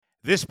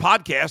This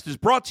podcast is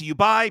brought to you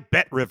by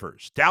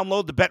BetRivers.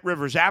 Download the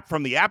BetRivers app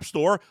from the App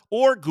Store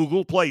or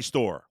Google Play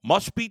Store.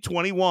 Must be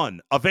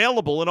 21.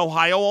 Available in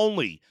Ohio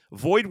only.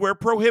 Void where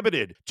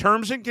prohibited.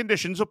 Terms and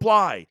conditions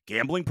apply.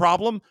 Gambling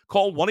problem?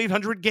 Call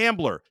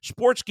 1-800-GAMBLER.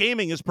 Sports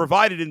gaming is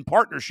provided in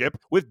partnership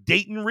with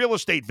Dayton Real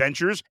Estate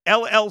Ventures,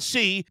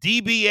 LLC,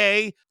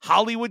 DBA,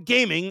 Hollywood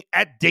Gaming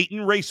at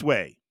Dayton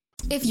Raceway.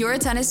 If you're a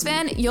tennis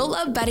fan, you'll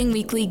love Betting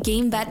Weekly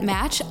Game Bet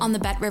Match on the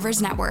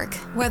BetRivers Network.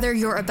 Whether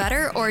you're a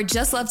bettor or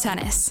just love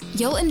tennis,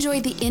 you'll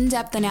enjoy the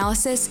in-depth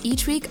analysis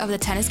each week of the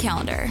tennis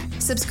calendar.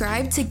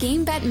 Subscribe to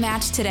Game Bet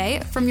Match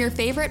today from your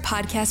favorite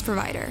podcast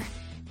provider.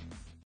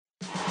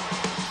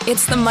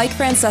 It's the Mike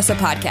Francesa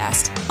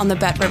Podcast on the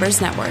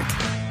BetRivers Network.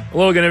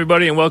 Hello again,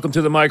 everybody, and welcome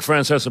to the Mike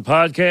Francesa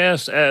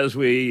Podcast as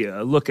we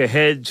look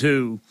ahead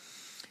to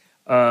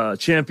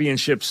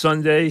Championship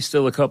Sunday,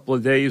 still a couple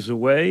of days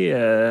away,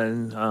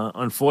 and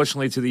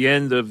unfortunately to the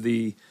end of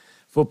the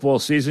football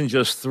season,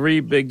 just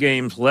 3 big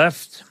games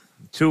left,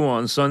 2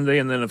 on Sunday,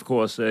 and then, of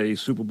course, a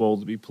Super Bowl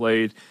to be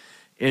played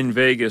in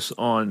Vegas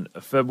on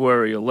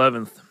February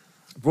 11th.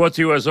 Brought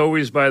to you, as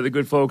always, by the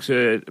good folks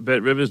at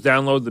BetRivers.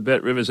 Download the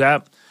BetRivers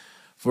app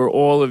for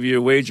all of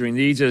your wagering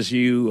needs as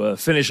you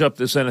finish up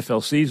this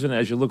NFL season,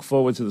 as you look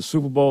forward to the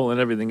Super Bowl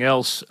and everything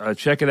else.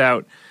 Check it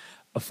out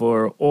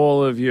for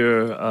all of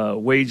your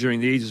wagering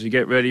needs as you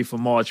get ready for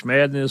March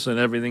Madness and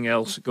everything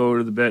else. Go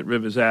to the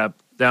BetRivers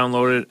app,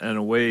 download it, and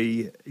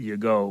away you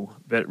go,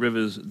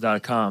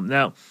 betrivers.com.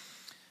 Now, a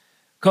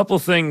couple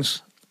of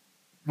things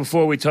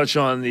before we touch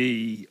on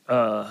the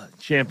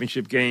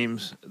championship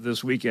games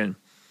this weekend.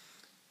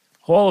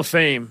 Hall of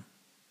Fame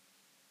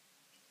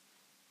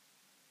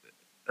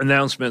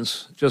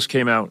announcements just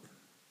came out.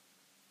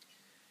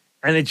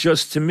 And it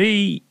just, to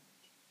me,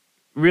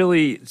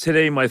 really,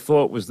 today my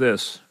thought was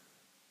this.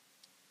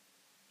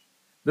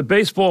 The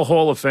Baseball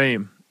Hall of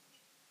Fame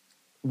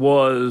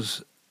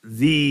was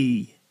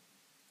the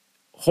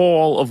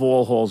hall of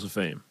all halls of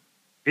fame.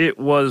 It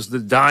was the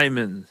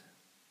diamond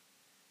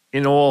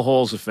in all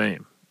halls of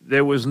fame.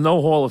 There was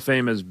no Hall of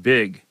Fame as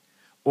big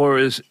or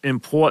as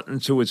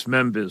important to its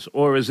members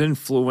or as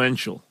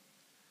influential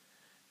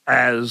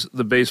as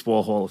the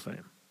Baseball Hall of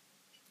Fame.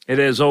 It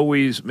has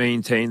always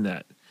maintained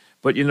that.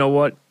 But you know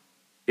what?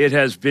 It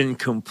has been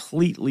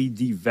completely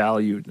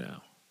devalued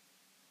now.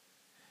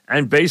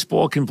 And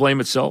baseball can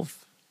blame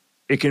itself.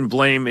 It can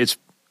blame its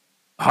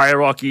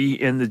hierarchy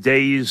in the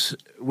days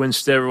when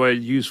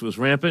steroid use was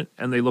rampant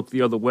and they looked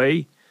the other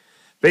way.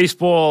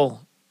 Baseball,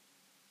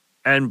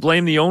 and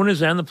blame the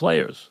owners and the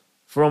players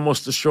for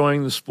almost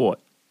destroying the sport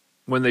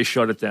when they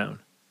shut it down.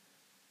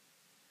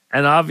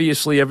 And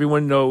obviously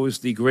everyone knows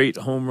the great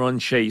home run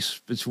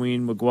chase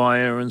between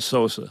McGwire and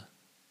Sosa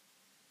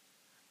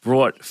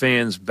brought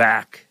fans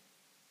back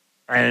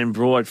and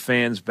brought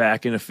fans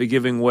back in a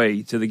forgiving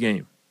way to the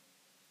game.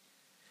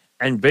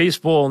 And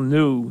baseball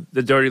knew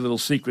the dirty little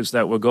secrets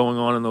that were going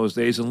on in those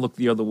days and looked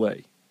the other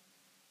way.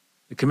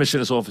 The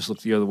commissioner's office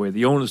looked the other way.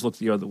 The owners looked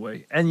the other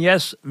way. And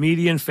yes,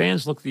 media and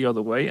fans looked the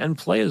other way, and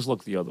players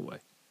looked the other way.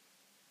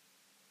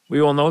 We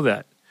all know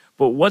that.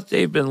 But what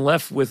they've been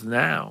left with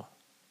now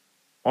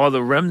are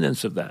the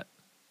remnants of that.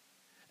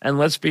 And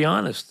let's be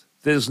honest,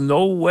 there's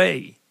no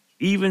way,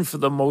 even for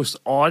the most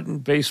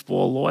ardent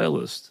baseball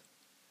loyalist,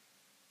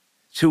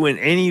 to in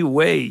any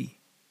way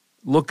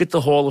look at the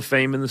Hall of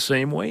Fame in the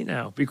same way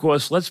now.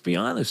 Because let's be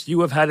honest,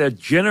 you have had a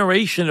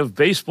generation of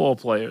baseball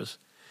players,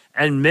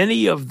 and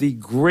many of the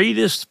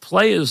greatest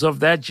players of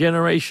that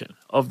generation,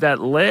 of that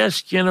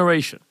last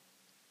generation,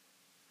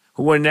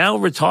 who are now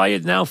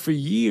retired now for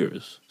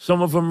years.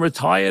 Some of them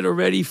retired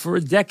already for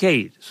a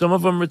decade. Some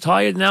of them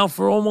retired now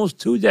for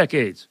almost 2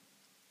 decades.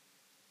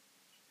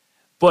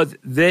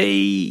 But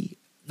the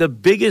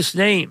biggest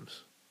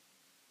names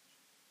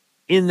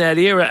in that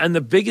era, and the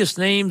biggest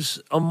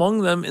names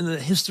among them in the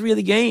history of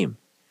the game,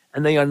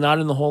 and they are not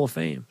in the Hall of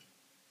Fame.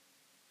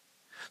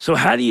 So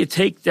how do you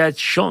take that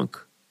chunk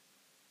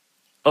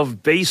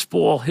of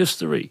baseball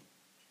history?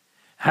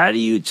 How do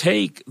you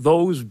take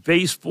those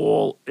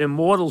baseball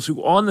immortals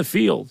who on the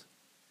field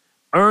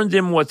earned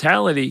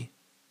immortality,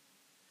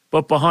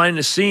 but behind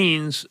the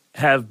scenes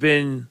have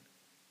been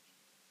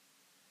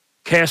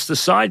cast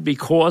aside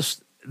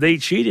because they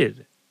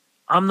cheated?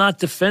 I'm not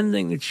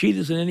defending the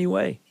cheaters in any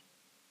way.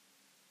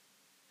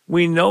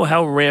 We know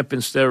how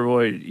rampant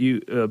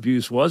steroid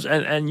abuse was,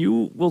 and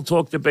you will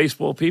talk to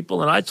baseball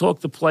people, and I talk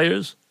to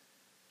players,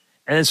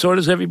 and so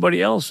does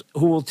everybody else,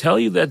 who will tell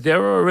you that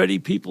there are already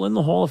people in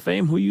the Hall of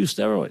Fame who use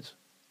steroids.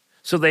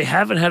 So they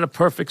haven't had a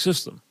perfect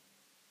system.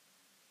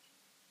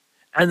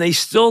 And they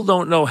still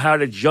don't know how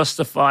to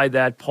justify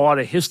that part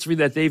of history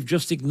that they've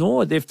just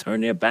ignored. They've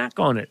turned their back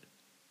on it.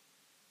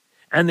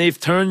 And they've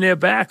turned their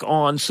back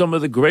on some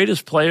of the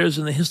greatest players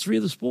in the history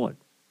of the sport.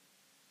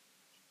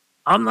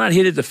 I'm not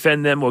here to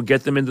defend them or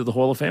get them into the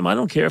Hall of Fame. I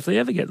don't care if they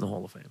ever get in the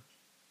Hall of Fame.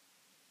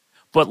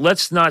 But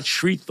let's not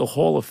treat the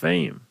Hall of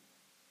Fame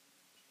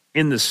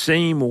in the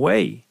same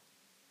way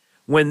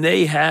when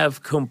they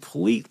have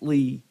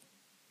completely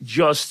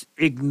just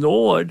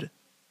ignored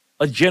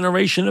a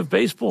generation of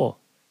baseball.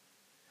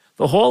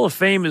 The Hall of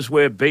Fame is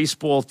where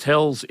baseball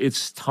tells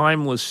its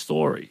timeless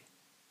story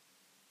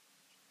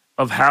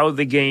of how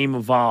the game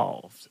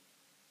evolved,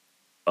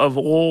 of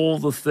all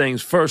the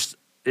things. First,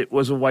 it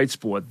was a white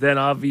sport. Then,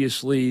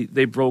 obviously,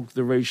 they broke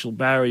the racial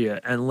barrier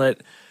and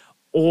let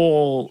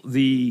all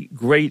the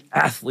great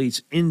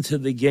athletes into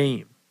the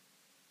game.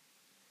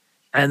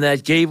 And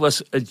that gave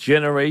us a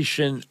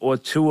generation or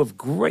two of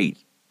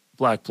great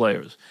black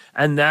players.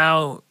 And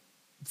now,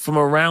 from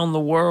around the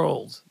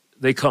world,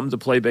 they come to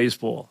play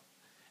baseball.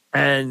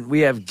 And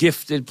we have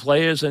gifted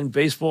players, and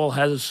baseball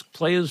has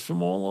players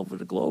from all over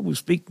the globe who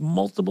speak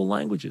multiple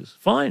languages.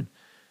 Fine.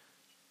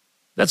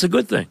 That's a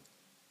good thing.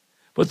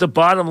 But the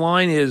bottom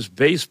line is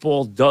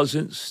baseball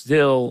doesn't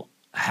still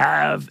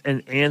have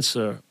an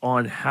answer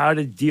on how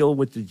to deal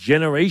with the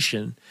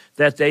generation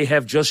that they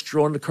have just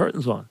drawn the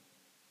curtains on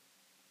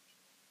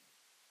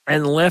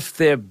and left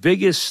their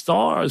biggest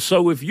stars.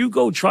 So if you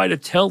go try to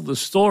tell the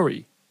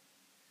story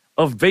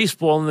of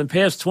baseball in the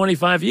past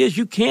 25 years,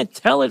 you can't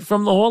tell it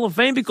from the Hall of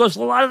Fame because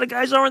a lot of the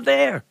guys aren't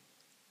there.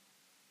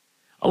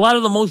 A lot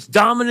of the most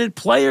dominant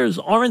players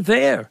aren't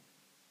there.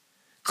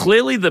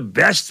 Clearly the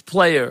best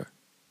player,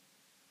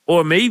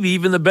 or maybe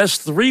even the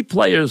best three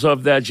players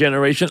of that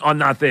generation, are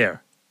not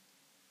there.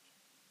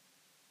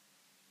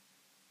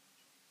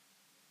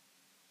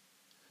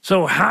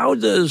 So how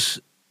does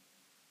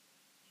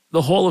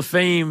the Hall of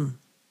Fame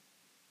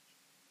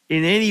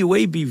in any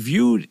way be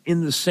viewed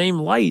in the same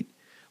light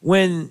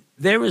when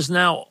there is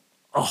now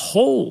a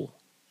hole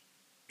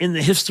in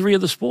the history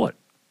of the sport?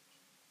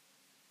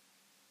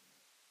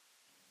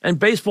 And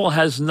baseball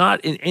has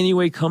not in any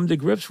way come to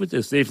grips with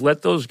this. They've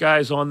let those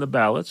guys on the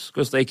ballots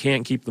because they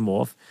can't keep them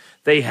off.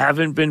 They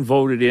haven't been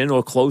voted in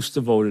or close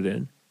to voted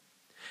in.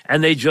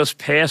 And they just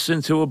pass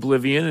into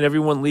oblivion and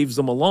everyone leaves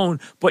them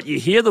alone. But you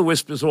hear the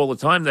whispers all the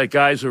time that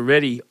guys are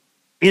already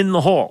in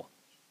the hall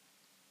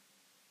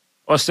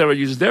or steroid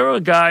users. There are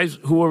guys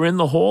who are in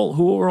the hall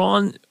who are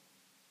on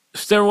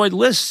steroid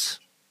lists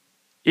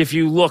if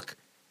you look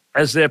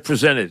as they're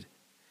presented.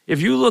 If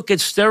you look at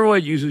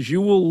steroid users,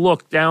 you will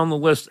look down the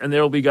list and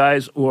there will be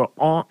guys who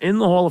are in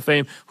the Hall of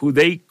Fame who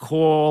they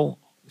call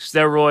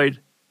steroid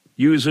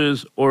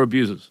users or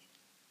abusers.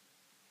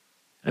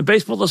 And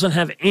baseball doesn't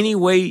have any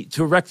way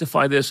to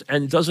rectify this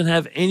and doesn't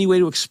have any way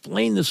to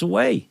explain this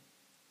away.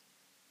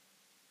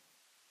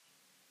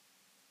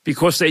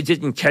 Because they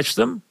didn't catch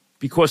them?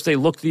 Because they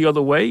looked the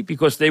other way?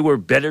 Because they were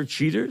better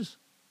cheaters?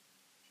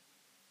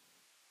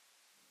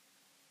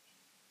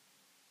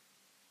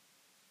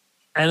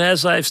 And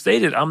as I've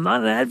stated, I'm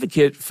not an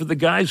advocate for the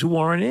guys who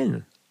aren't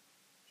in.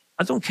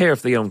 I don't care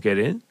if they don't get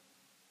in.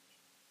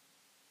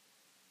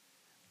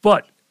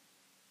 But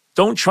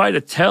don't try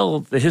to tell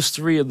the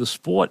history of the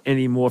sport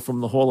anymore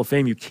from the Hall of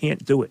Fame. You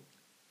can't do it.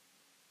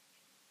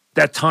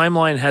 That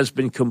timeline has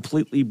been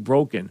completely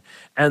broken.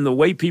 And the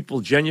way people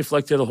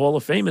genuflect to the Hall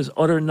of Fame is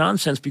utter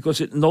nonsense because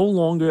it no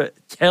longer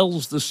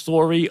tells the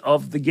story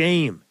of the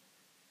game.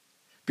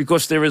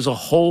 Because there is a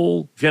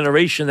whole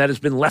generation that has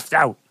been left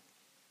out.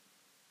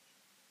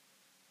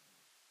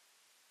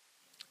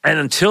 And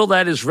until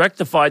that is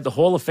rectified, the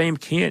Hall of Fame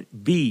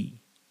can't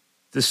be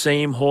the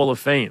same Hall of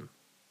Fame.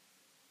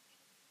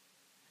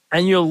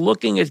 And you're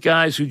looking at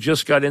guys who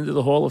just got into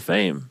the Hall of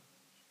Fame.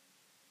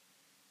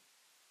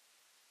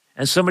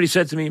 And somebody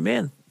said to me,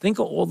 man, think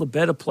of all the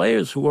better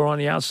players who are on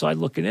the outside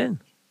looking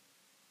in.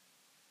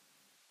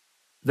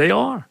 They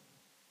are.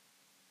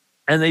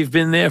 And they've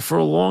been there for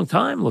a long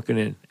time looking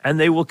in. And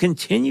they will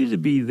continue to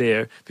be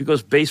there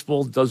because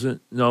baseball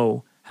doesn't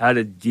know how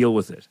to deal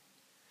with it.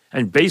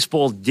 And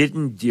baseball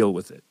didn't deal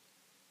with it.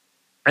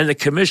 And the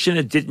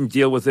commissioner didn't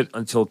deal with it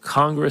until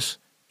Congress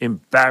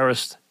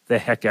embarrassed the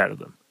heck out of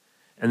them.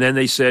 And then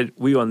they said,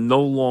 we are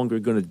no longer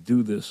going to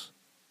do this.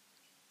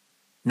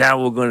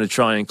 Now we're going to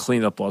try and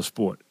clean up our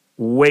sport.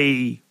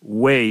 Way,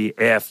 way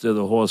after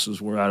the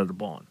horses were out of the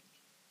barn.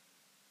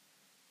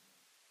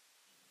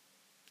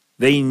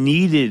 They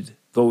needed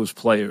those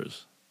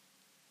players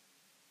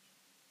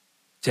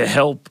to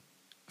help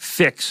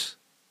fix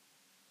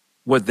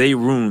what they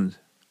ruined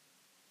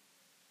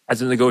at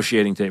the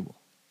negotiating table.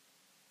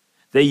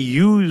 They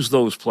used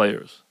those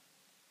players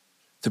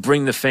to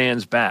bring the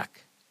fans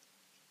back.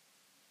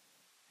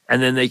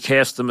 And then they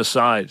cast them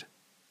aside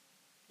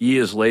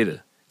years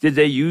later. Did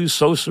they use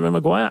Sosa and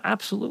McGwire?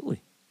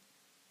 Absolutely.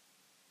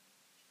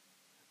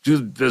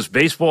 Does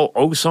baseball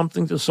owe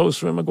something to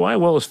Sosa and McGwire?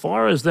 Well, as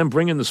far as them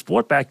bringing the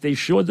sport back, they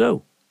sure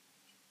do.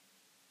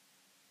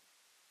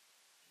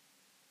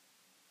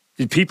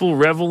 Did people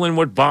revel in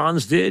what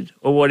Bonds did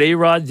or what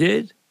A-Rod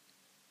did?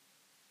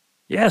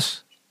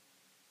 Yes.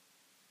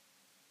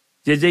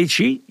 Did they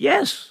cheat?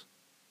 Yes.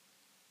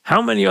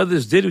 How many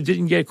others did who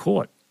didn't get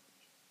caught?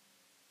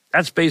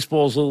 That's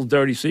baseball's little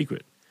dirty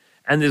secret.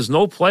 And there's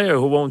no player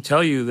who won't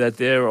tell you that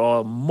there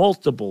are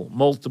multiple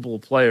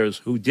players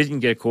who didn't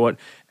get caught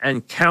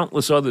and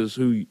countless others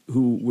who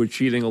were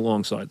cheating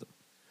alongside them.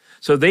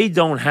 So they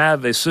don't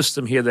have a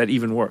system here that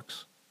even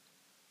works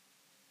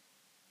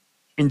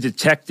in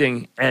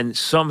detecting and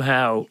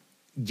somehow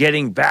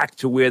getting back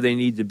to where they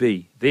need to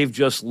be. They've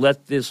just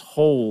let this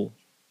hole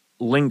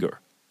linger.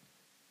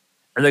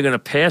 And they're going to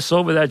pass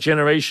over that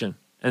generation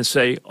and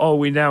say, oh,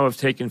 we now have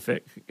taken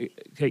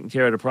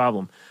care of the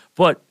problem.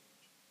 But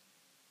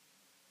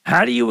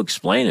how do you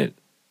explain it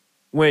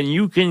when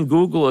you can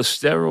Google a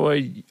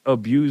steroid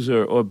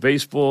abuser or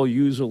baseball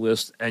user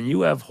list and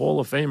you have Hall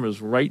of Famers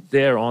right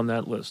there on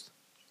that list?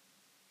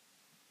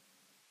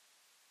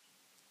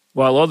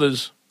 While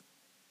others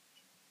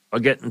are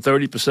getting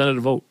 30% of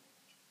the vote.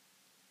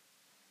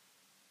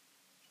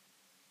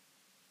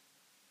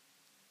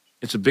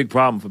 It's a big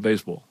problem for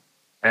baseball.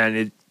 And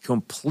it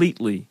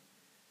completely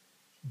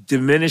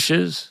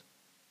diminishes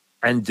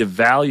and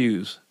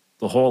devalues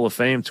the Hall of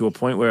Fame to a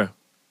point where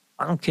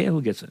I don't care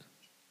who gets in. It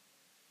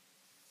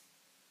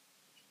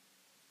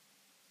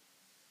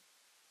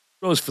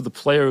goes for the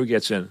player who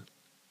gets in.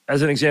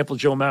 As an example,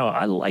 Joe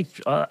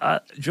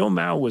Mauer. Joe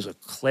Mauer was a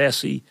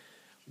classy,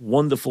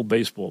 wonderful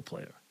baseball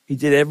player. He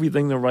did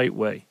everything the right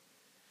way.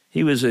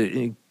 He was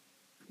a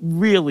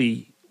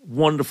really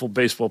wonderful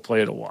baseball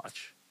player to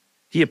watch.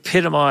 He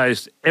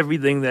epitomized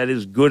everything that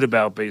is good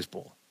about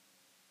baseball.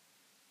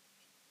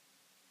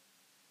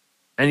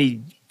 And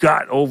he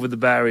got over the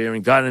barrier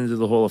and got into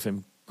the Hall of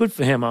Fame. Good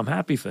for him. I'm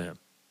happy for him.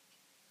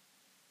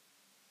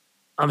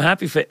 I'm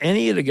happy for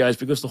any of the guys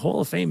because the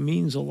Hall of Fame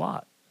means a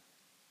lot.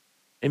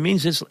 It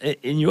means it's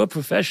in your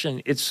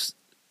profession, it's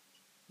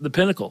the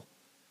pinnacle.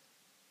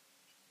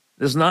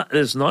 There's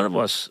none of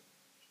us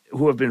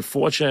who have been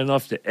fortunate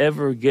enough to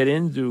ever get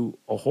into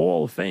a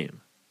Hall of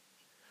Fame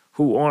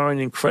who aren't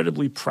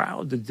incredibly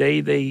proud the day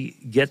they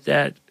get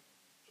that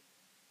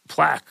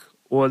plaque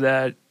or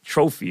that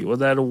trophy or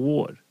that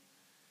award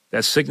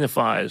that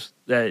signifies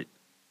that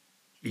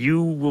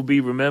you will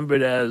be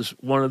remembered as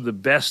one of the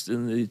best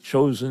in the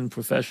chosen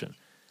profession.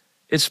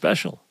 It's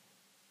special.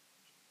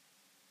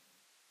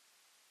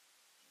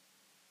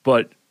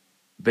 But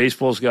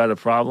baseball's got a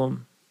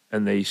problem,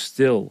 and they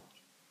still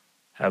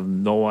have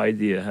no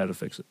idea how to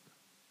fix it.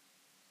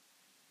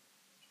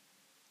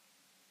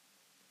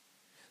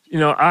 You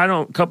know,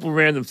 a couple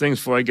random things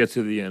before I get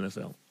to the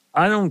NFL.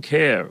 I don't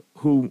care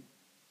who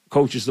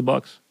coaches the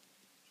Bucs.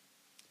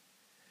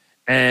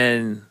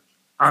 And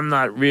I'm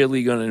not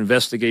really going to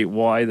investigate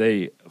why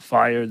they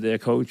fired their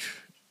coach,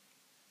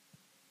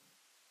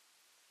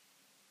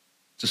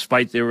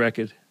 despite their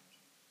record.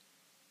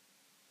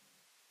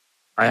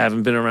 I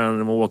haven't been around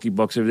the Milwaukee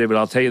Bucks every day, but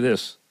I'll tell you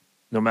this.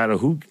 No matter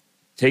who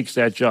takes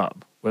that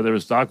job, whether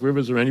it's Doc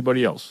Rivers or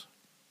anybody else,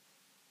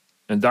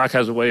 and Doc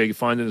has a way of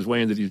finding his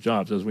way into these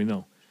jobs, as we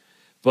know.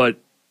 But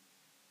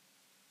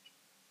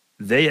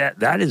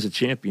that is a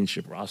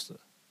championship roster.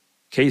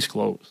 Case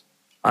closed.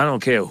 I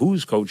don't care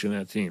who's coaching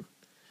that team.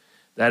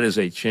 That is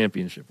a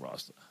championship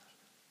roster.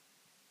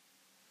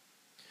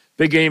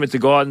 Big game at the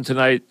Garden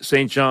tonight,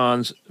 St.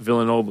 John's,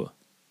 Villanova.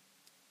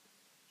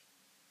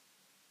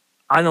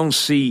 I don't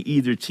see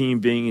either team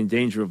being in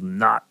danger of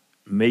not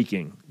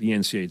making the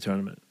NCAA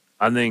tournament.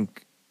 I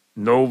think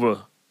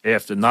Nova,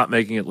 after not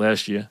making it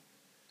last year,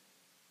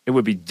 it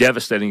would be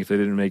devastating if they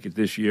didn't make it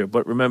this year.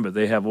 But remember,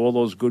 they have all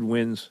those good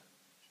wins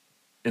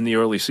in the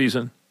early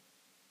season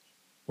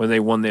when they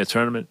won their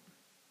tournament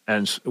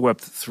and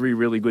swept 3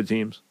 really good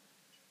teams.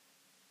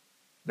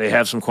 They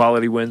have some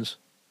quality wins.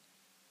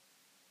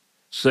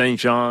 St.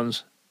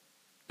 John's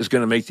is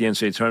going to make the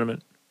NCAA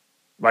tournament.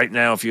 Right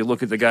now, if you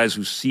look at the guys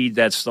who seed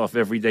that stuff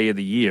every day of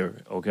the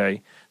year,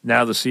 okay,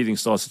 now the seeding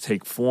starts to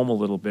take form a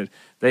little bit.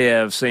 They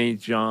have St.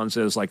 John's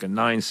as like a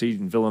 9 seed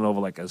and Villanova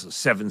like as a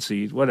 7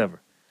 seed,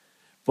 whatever.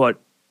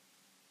 But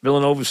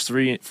Villanova's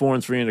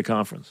 4-3 in the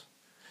conference.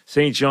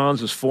 St.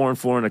 John's is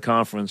 4-4 in the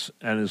conference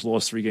and has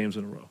lost 3 games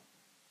in a row.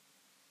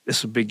 This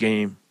is a big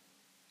game.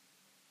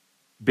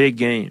 Big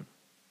game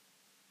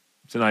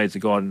tonight at the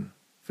Garden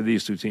for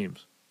these two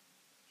teams.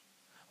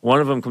 One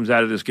of them comes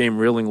out of this game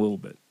reeling a little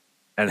bit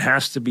and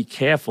has to be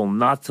careful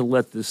not to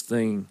let this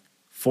thing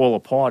fall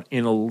apart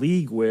in a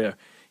league where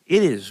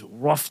it is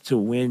rough to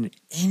win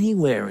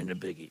anywhere in the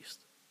Big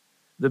East.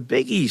 The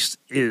Big East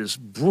is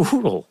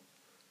brutal.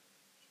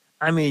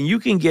 I mean, you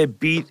can get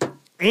beat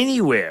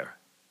anywhere,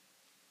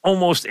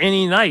 almost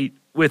any night,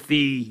 with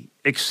the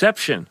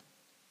exception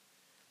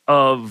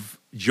of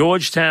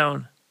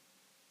Georgetown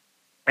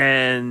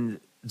and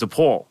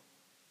DePaul,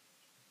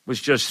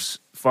 which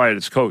just fired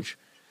its coach.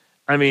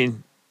 I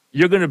mean,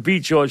 you're going to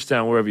beat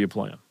Georgetown wherever you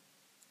play them.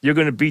 You're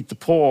going to beat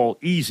DePaul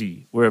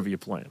easy wherever you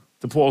play them.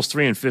 DePaul's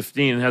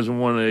 3-15 and hasn't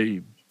won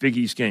a Big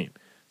East game.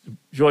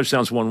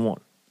 Georgetown's won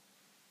 1.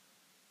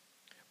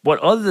 But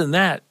other than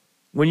that,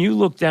 when you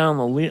look down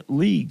the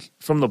league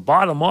from the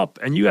bottom up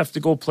and you have to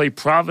go play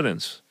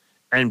Providence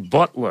and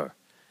Butler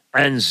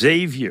and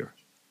Xavier,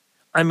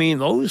 I mean,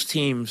 those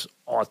teams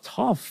are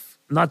tough.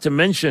 Not to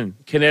mention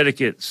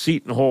Connecticut,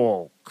 Seton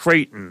Hall,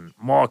 Creighton,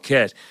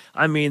 Marquette.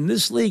 I mean,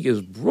 this league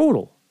is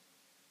brutal.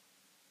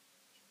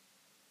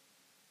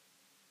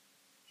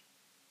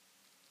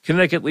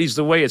 Connecticut leads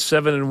the way at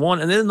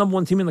 7-1, and they're the number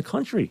 1 team in the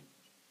country.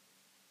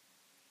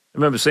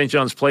 Remember, St.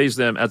 John's plays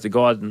them at the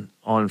Garden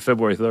on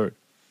February 3rd.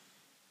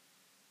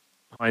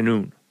 High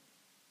noon.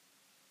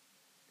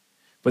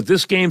 But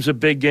this game's a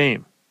big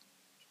game.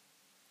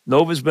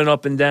 Nova's been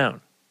up and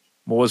down.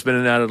 Moore's been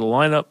in and out of the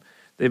lineup.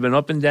 They've been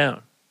up and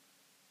down.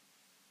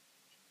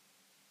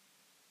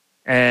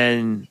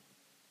 And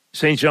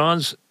St.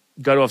 John's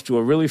got off to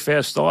a really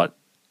fast start.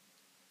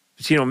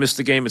 Patino missed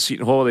the game at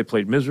Seton Hall. They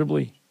played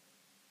miserably.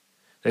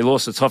 They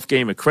lost a tough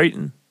game at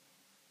Creighton.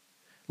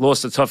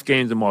 Lost a tough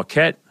game to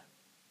Marquette.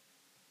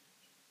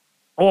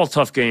 All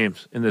tough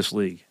games in this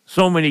league.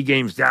 So many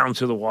games down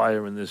to the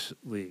wire in this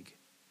league.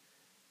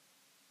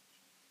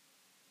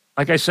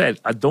 Like I said,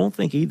 I don't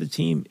think either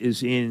team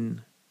is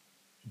in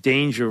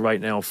danger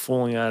right now of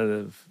falling out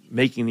of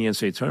making the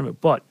NCAA tournament.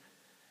 But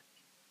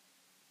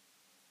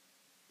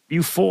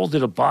you fall to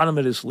the bottom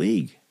of this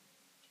league,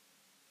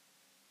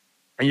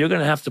 and you're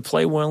going to have to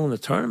play well in the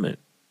tournament,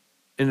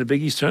 in the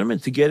Big East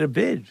tournament, to get a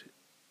bid.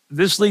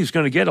 This league's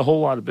going to get a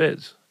whole lot of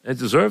bids. It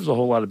deserves a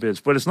whole lot of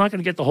bids, but it's not going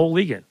to get the whole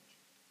league in.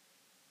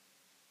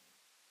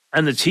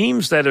 And the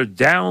teams that are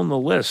down the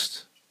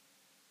list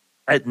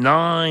at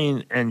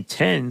 9 and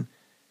 10,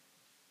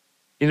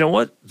 you know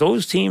what?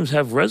 Those teams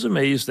have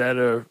resumes that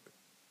are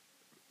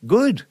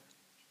good.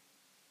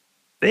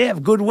 They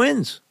have good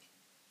wins.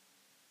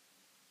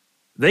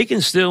 They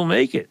can still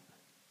make it.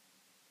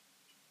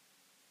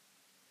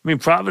 I mean,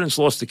 Providence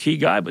lost a key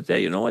guy, but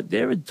you know what?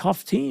 They're a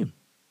tough team.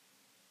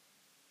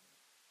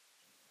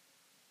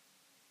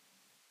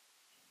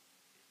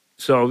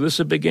 So this is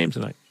a big game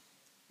tonight.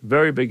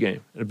 Very big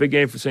game. And a big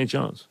game for St.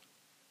 John's.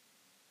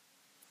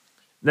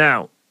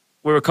 Now,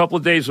 we're a couple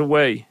of days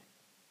away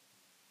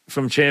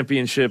from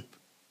Championship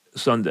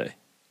Sunday.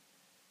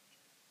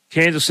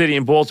 Kansas City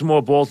and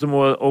Baltimore.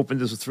 Baltimore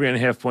opened as a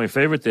 3.5-point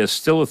favorite. They're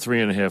still a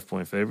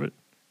 3.5-point favorite.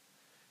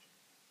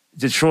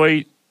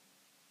 Detroit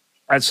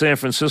at San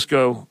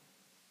Francisco.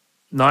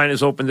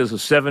 Niners opened as a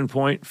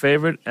 7-point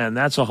favorite, and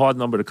that's a hard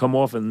number to come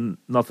off, and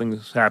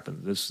nothing's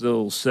happened. They're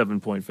still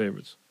 7-point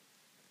favorites.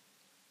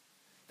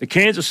 The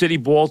Kansas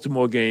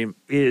City-Baltimore game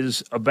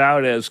is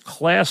about as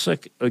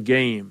classic a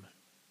game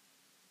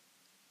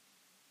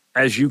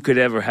as you could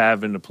ever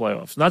have in the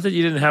playoffs. Not that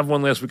you didn't have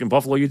one last week in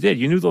Buffalo. You did.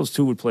 You knew those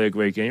two would play a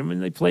great game,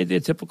 and they played their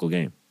typical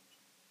game.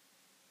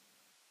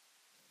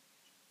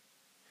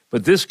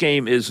 But this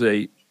game is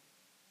a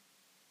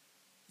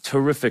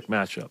terrific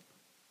matchup.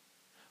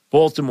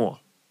 Baltimore,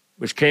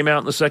 which came out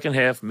in the second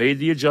half, made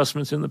the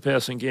adjustments in the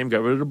passing game,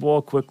 got rid of the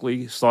ball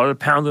quickly, started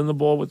pounding the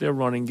ball with their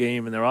running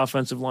game, and their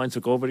offensive line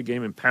took over the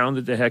game and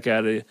pounded the heck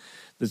out of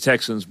the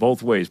Texans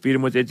both ways. Beat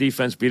them with their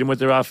defense, beat them with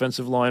their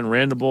offensive line,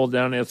 ran the ball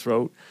down their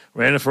throat,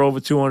 ran it for over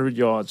 200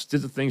 yards,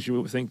 did the things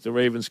you would think the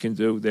Ravens can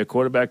do. Their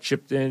quarterback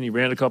chipped in, he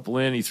ran a couple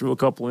in, he threw a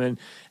couple in,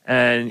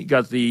 and he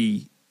got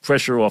the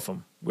pressure off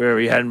him where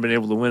he hadn't been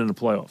able to win in the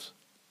playoffs.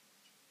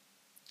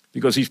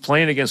 Because he's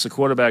playing against a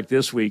quarterback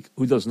this week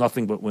who does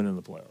nothing but win in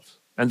the playoffs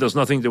and does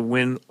nothing to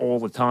win all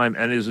the time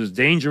and is as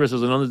dangerous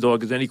as an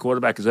underdog as any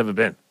quarterback has ever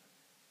been.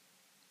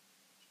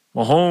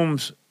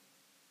 Mahomes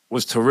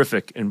was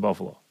terrific in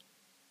Buffalo.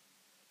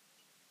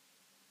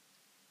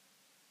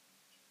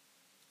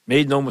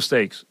 Made no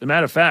mistakes. As a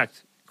matter of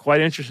fact,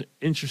 quite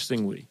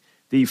interestingly,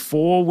 the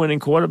 4 winning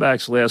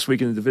quarterbacks last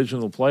week in the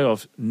divisional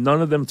playoffs,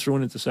 none of them threw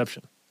an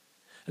interception.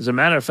 As a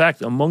matter of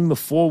fact, among the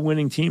 4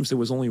 winning teams, there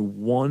was only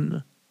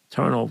 1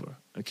 turnover.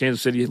 And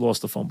Kansas City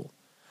lost the fumble.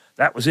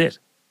 That was it.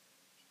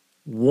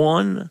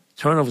 1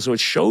 turnover. So it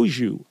shows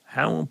you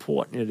how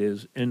important it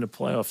is in the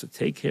playoffs to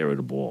take care of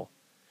the ball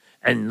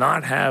and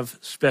not have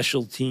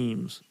special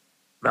teams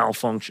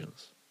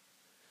malfunctions.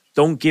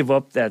 Don't give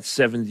up that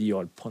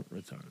 70-yard punt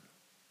return.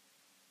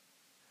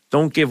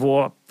 Don't give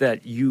up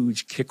that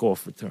huge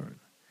kickoff return.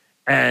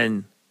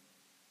 And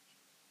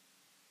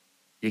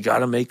you got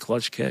to make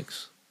clutch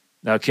kicks.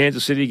 Now,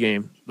 Kansas City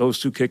game, those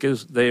 2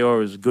 kickers, they are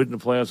as good in the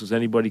playoffs as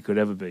anybody could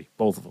ever be,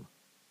 both of them.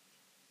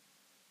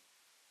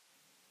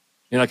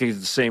 You're not going to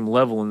get the same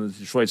level in the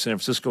Detroit-San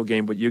Francisco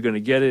game, but you're going to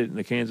get it in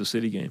the Kansas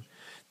City game.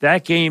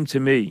 That game, to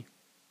me,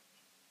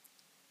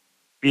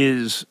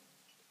 is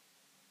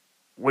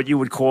what you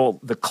would call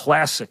the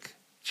classic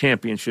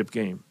championship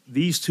game.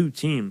 These 2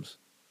 teams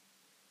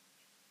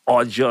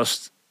are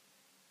just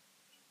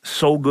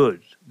so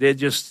good. They're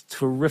just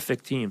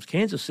terrific teams.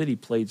 Kansas City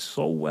played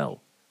so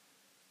well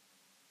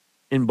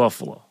in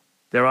Buffalo.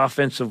 Their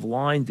offensive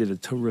line did a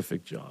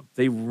terrific job.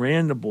 They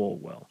ran the ball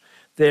well.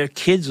 Their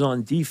kids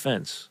on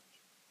defense,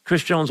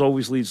 Chris Jones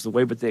always leads the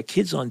way, but their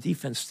kids on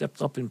defense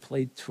stepped up and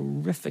played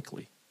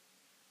terrifically.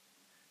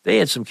 They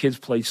had some kids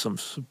play some,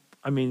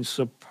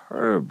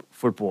 superb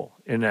football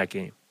in that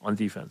game on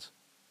defense.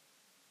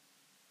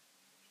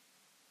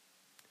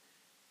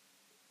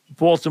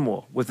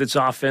 Baltimore with its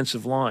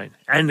offensive line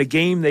and the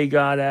game they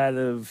got out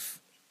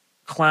of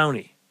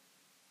Clowney.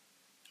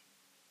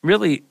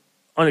 Really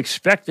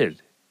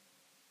unexpected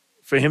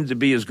for him to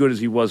be as good as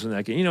he was in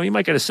that game. You know, he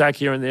might get a sack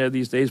here and there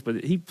these days,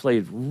 but he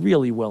played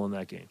really well in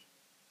that game.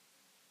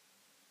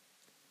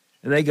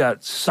 And they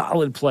got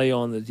solid play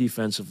on the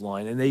defensive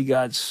line, and they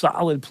got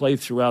solid play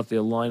throughout their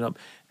lineup,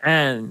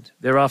 and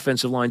their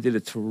offensive line did a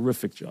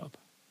terrific job.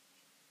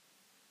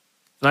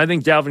 And I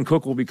think Dalvin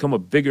Cook will become a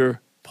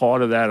bigger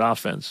part of that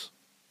offense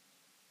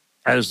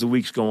as the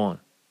weeks go on.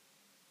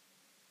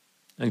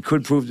 and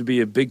could prove to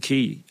be a big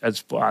key at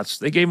spots.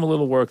 They gave him a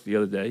little work the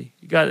other day.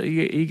 He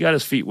got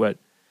his feet wet.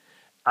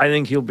 I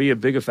think he'll be a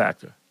bigger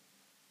factor.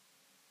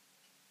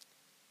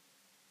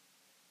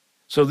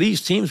 So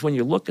these teams, when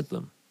you look at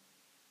them,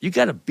 you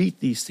got to beat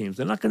these teams.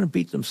 They're not going to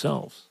beat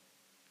themselves.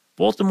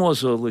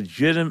 Baltimore's a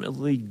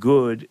legitimately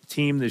good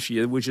team this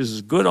year, which is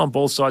as good on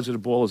both sides of the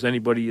ball as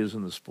anybody is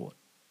in the sport.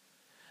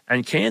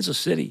 And Kansas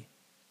City,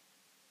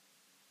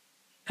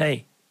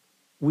 hey,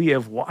 we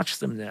have watched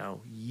them now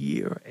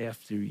year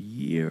after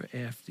year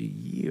after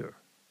year.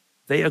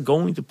 They are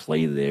going to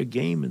play their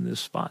game in this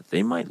spot.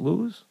 They might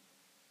lose.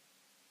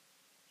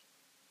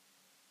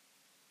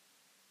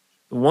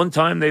 The one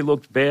time they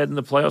looked bad in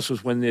the playoffs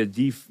was when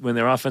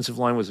their offensive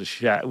line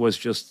was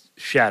just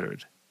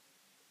shattered,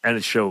 and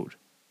it showed.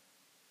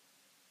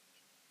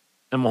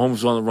 And Mahomes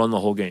was on the run the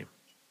whole game.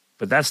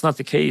 But that's not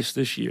the case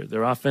this year.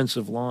 Their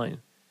offensive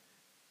line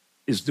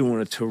is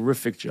doing a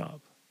terrific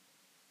job.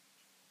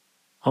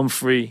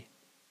 Humphrey,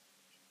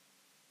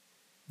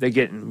 they're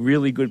getting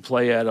really good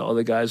play out of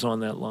other guys on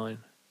that line.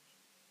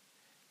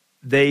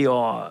 They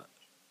are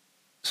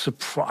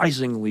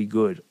surprisingly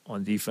good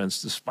on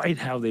defense, despite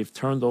how they've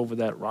turned over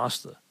that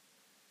roster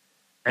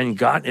and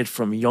gotten it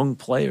from young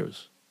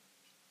players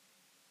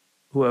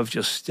who have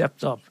just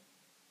stepped up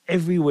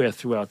everywhere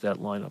throughout that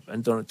lineup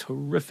and done a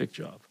terrific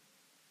job.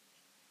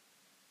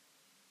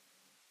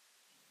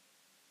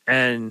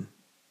 And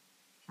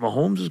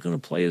Mahomes is going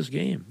to play his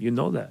game. You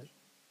know that.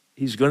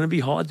 He's going to be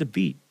hard to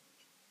beat.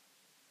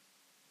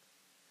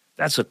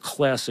 That's a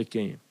classic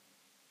game.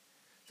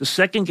 The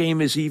second game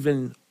is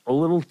even a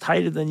little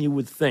tighter than you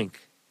would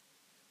think.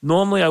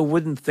 Normally, I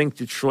wouldn't think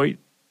Detroit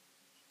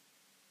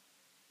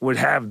would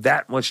have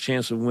that much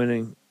chance of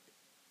winning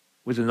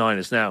with the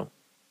Niners. Now,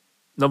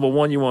 number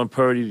one, you want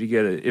Purdy to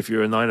get it, if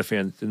you're a Niner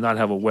fan, to not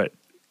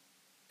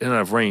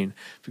have rain,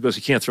 because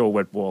he can't throw a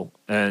wet ball.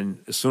 And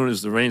as soon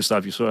as the rain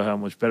stopped, you saw how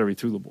much better he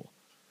threw the ball.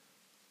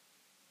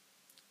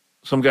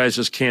 Some guys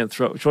just can't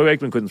throw. Troy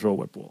Aikman couldn't throw a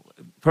wet ball.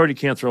 Purdy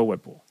can't throw a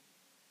wet ball.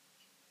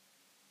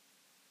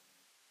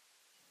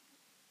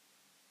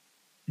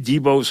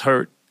 Debo's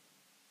hurt.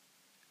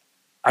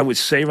 I would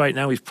say right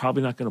now he's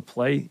probably not going to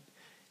play.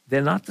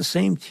 They're not the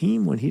same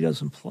team when he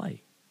doesn't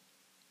play.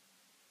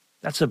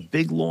 That's a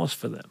big loss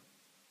for them.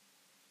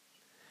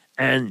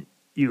 And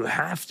you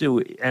have to,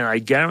 and I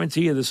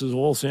guarantee you this is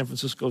all San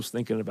Francisco's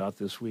thinking about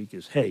this week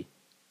is, hey,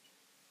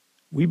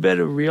 we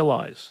better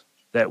realize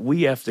that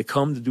we have to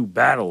come to do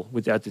battle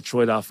with that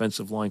Detroit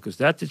offensive line, because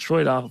that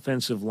Detroit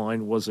offensive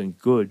line wasn't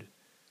good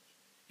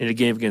in a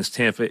game against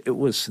Tampa. It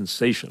was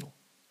sensational.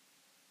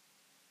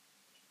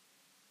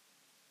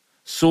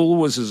 Sewell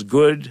was as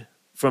good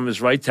from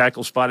his right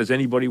tackle spot as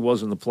anybody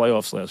was in the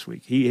playoffs last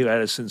week. He had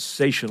a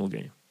sensational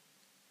game.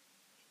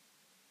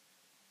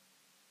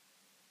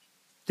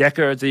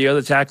 Decker at the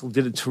other tackle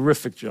did a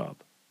terrific job.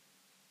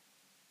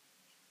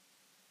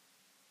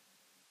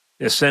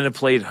 Their center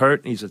played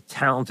hurt, and he's a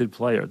talented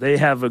player. They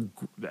have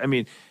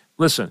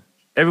listen,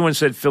 everyone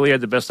said Philly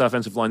had the best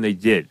offensive line. They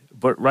did.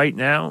 But right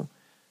now,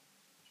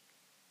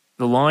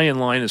 the Lion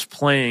line is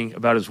playing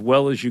about as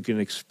well as you can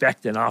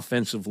expect an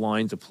offensive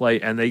line to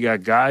play, and they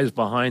got guys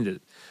behind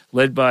it,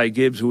 led by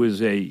Gibbs, who is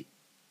a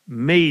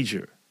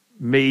major,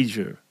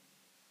 major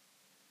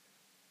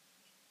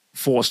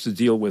force to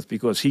deal with,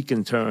 because he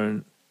can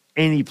turn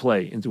any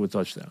play into a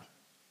touchdown.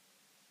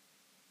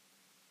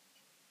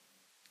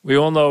 We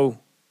all know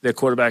their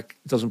quarterback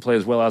doesn't play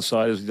as well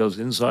outside as he does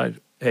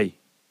inside. Hey,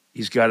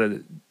 he's got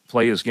to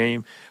play his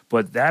game.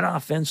 But that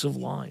offensive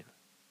line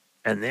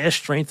and their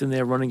strength in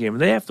their running game,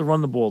 and they have to run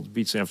the ball to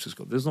beat San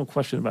Francisco. There's no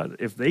question about it.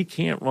 If they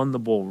can't run the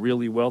ball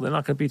really well, they're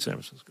not going to beat San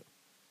Francisco,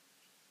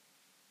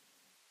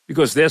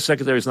 because their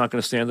secondary is not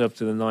going to stand up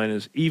to the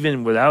Niners,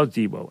 even without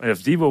Debo. And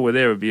if Debo were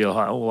there, it would be a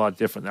whole lot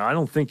different. Now, I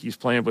don't think he's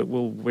playing, but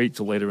we'll wait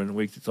till later in the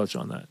week to touch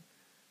on that,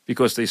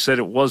 because they said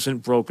it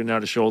wasn't broken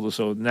out of shoulder,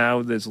 so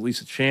now there's at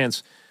least a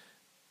chance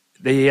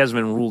that he hasn't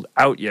been ruled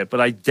out yet,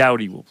 but I doubt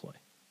he will play.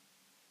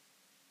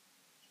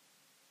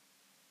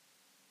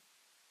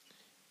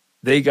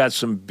 They got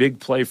some big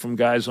play from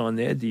guys on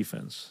their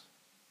defense.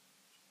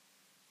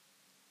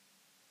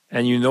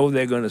 And you know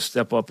they're going to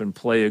step up and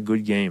play a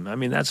good game. I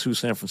mean, that's who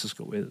San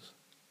Francisco is.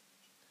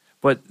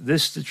 But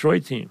this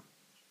Detroit team,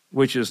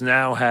 which has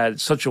now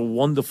had such a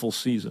wonderful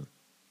season,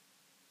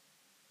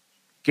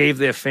 gave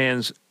their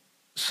fans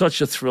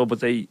such a thrill.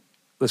 But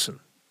listen,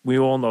 we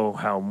all know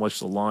how much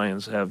the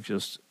Lions have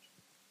just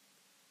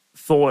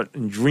thought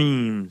and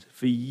dreamed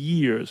for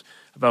years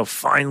about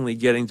finally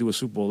getting to a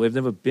Super Bowl. They've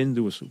never been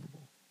to a Super Bowl.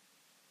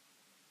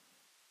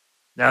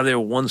 Now they're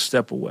one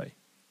step away.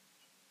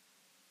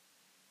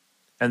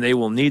 And they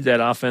will need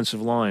that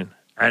offensive line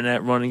and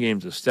that running game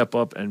to step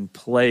up and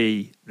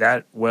play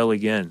that well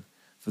again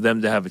for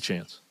them to have a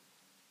chance.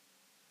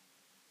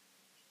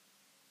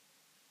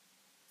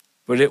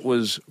 But it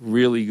was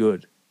really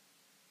good.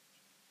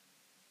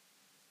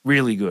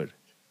 Really good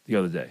the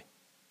other day.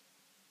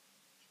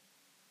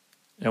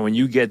 And when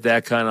you get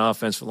that kind of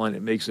offensive line,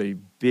 it makes a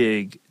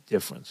big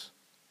difference.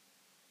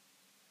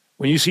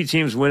 When you see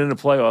teams win in the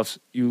playoffs,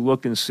 you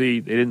look and see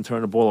they didn't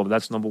turn the ball over.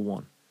 That's number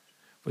one.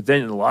 But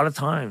then a lot of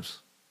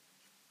times,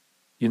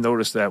 you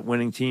notice that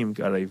winning team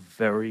got a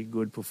very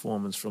good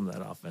performance from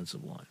that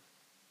offensive line.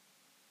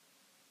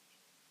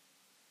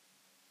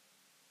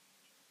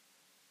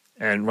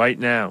 And right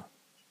now,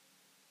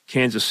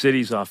 Kansas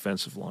City's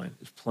offensive line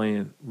is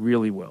playing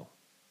really well.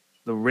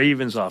 The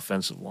Ravens'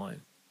 offensive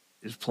line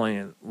is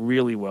playing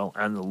really well.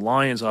 And the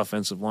Lions'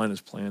 offensive line is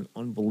playing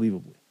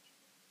unbelievably.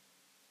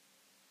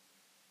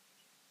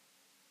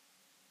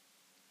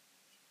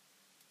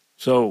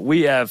 So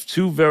we have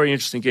two very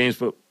interesting games,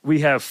 but we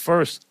have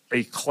first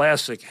a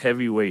classic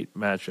heavyweight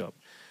matchup.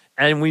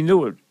 And we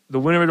knew it. The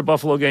winner of the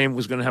Buffalo game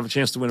was going to have a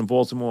chance to win in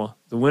Baltimore.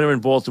 The winner in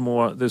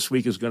Baltimore this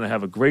week is going to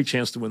have a great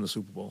chance to win the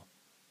Super Bowl.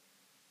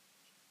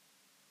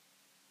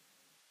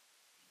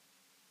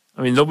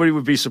 I mean, nobody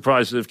would be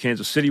surprised if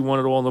Kansas City won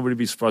it all. Nobody would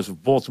be surprised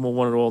if Baltimore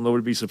won it all.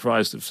 Nobody would be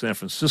surprised if San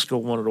Francisco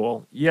won it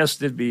all. Yes,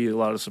 there'd be a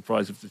lot of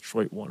surprise if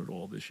Detroit won it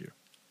all this year.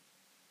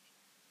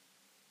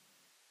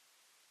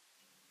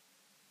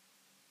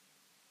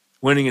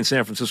 Winning in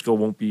San Francisco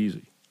won't be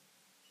easy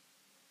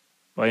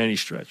by any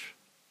stretch.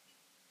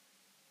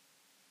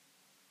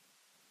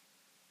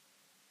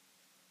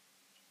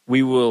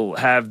 We will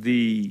have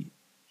the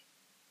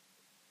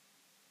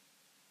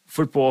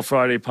Football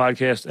Friday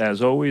podcast,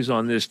 as always,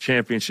 on this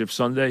Championship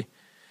Sunday.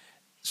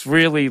 It's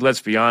really,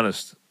 let's be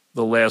honest,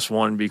 the last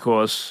one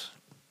because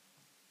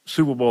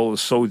Super Bowl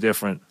is so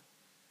different.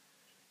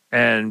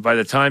 And by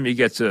the time you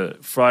get to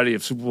Friday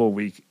of Super Bowl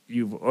week,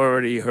 you've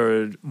already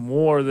heard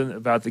more than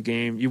about the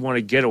game. You want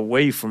to get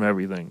away from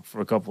everything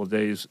for a couple of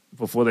days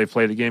before they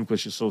play the game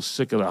because you're so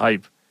sick of the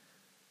hype.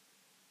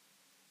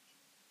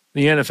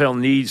 The NFL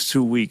needs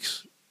 2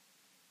 weeks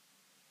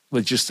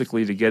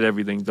logistically to get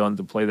everything done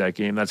to play that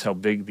game. That's how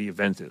big the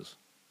event is.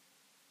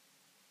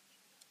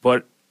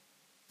 But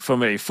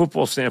from a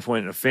football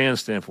standpoint and a fan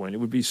standpoint, it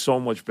would be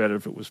so much better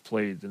if it was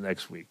played the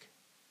next week.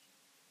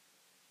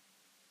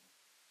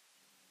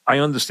 I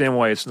understand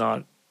why it's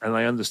not, and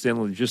I understand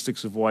the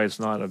logistics of why it's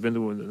not. I've been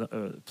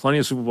to plenty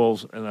of Super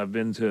Bowls, and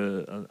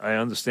I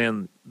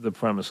understand the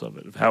premise of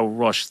it, of how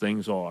rushed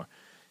things are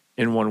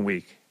in 1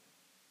 week.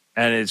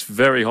 And it's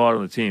very hard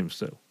on the teams,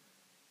 too,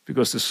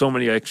 because there's so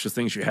many extra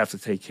things you have to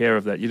take care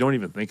of that you don't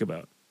even think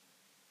about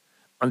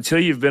until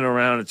you've been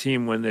around a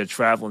team when they're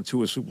traveling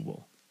to a Super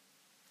Bowl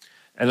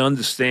and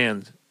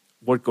understand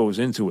what goes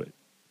into it.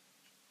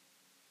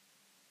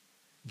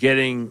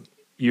 Getting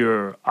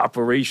your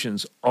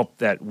operations up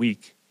that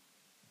week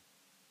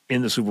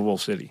in the Super Bowl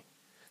city.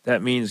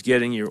 That means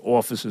getting your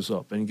offices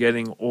up and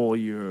getting all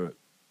your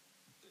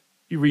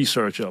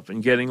research up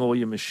and getting all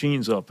your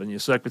machines up and your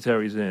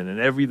secretaries in and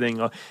everything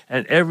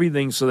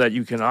so that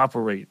you can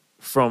operate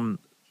from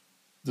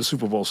the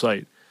Super Bowl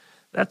site.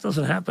 That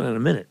doesn't happen in a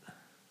minute.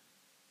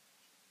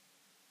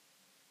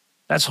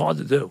 That's hard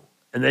to do.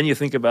 And then you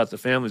think about the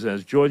families.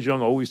 As George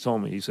Young always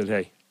told me, he said,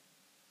 hey,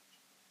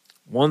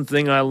 one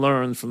thing I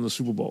learned from the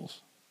Super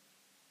Bowls,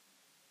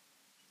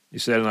 he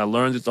said, and I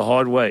learned it the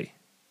hard way,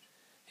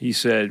 he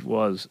said,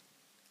 was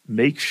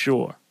make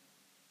sure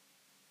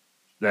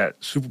that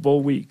Super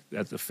Bowl week,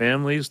 that the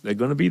families, they're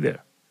going to be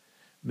there.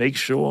 Make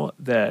sure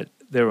that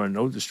there are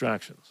no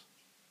distractions.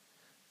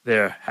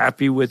 They're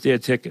happy with their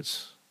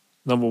tickets,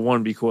 number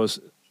one, because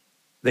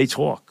they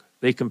talk,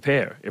 they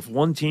compare. If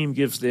one team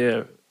gives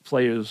their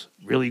players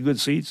really good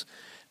seats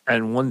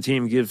and one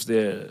team gives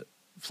their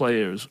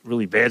players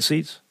really bad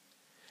seats,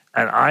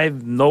 and I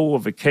know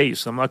of a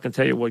case, I'm not going to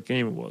tell you what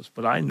game it was,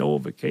 but I know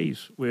of a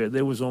case where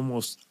there was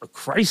almost a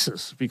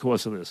crisis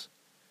because of this,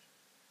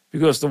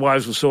 because the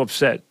wives were so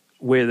upset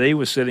where they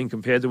were sitting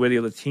compared to where the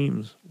other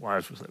team's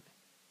wives were sitting.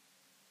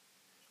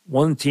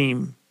 One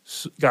team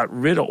got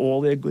rid of all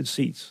their good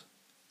seats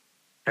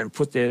and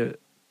put their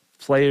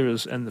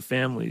players and the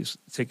families'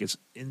 tickets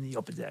in the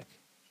upper deck.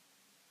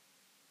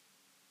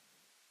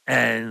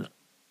 And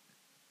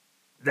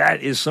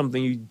that is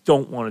something you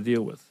don't want to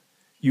deal with.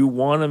 You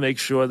want to make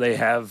sure they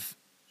have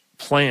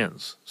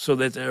plans so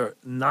that they're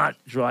not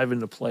driving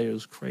the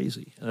players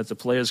crazy and that the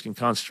players can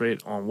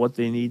concentrate on what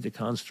they need to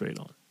concentrate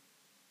on.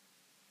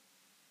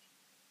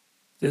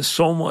 There's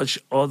so much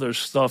other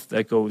stuff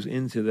that goes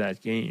into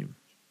that game.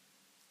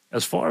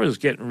 As far as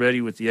getting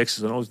ready with the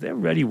X's and O's, they're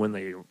ready when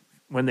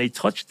they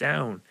touch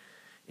down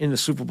in the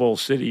Super Bowl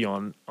city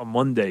on a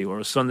Monday or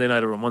a Sunday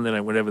night or a Monday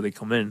night, whenever they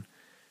come in.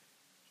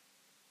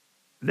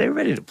 They're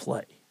ready to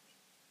play.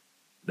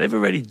 They've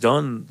already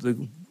done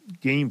the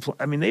game plan.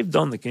 I mean, they've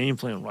done the game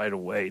plan right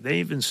away.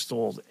 They've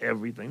installed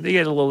everything. They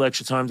get a little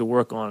extra time to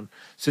work on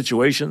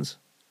situations.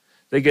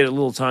 They get a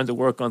little time to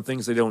work on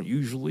things they don't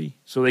usually.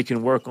 So they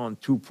can work on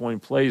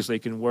 2-point plays. They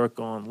can work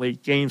on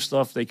late game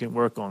stuff. They can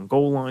work on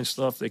goal line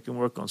stuff. They can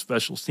work on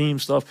special team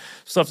stuff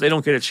they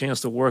don't get a chance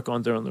to work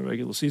on during the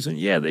regular season.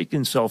 Yeah, they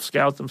can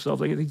self-scout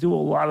themselves. They do a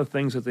lot of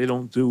things that they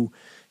don't do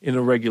in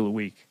a regular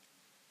week.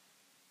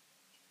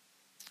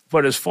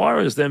 But as far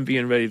as them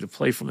being ready to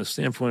play from a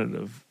standpoint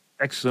of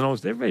X's and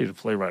O's, they're ready to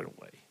play right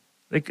away.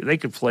 They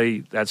could play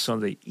that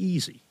Sunday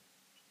easy.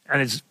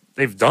 And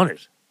they've done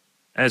it.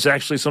 And it's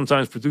actually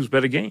sometimes produced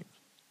better games.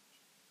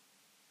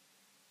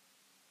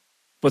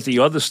 But the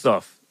other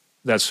stuff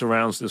that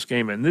surrounds this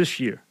game, and this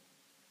year,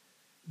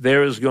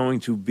 there is going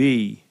to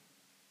be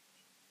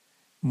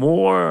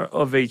more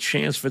of a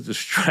chance for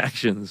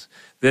distractions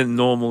than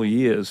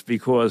normally is,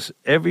 because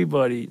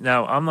everybody,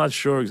 now I'm not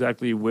sure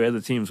exactly where the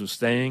teams were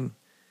staying.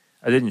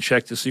 I didn't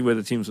check to see where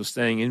the teams were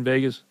staying in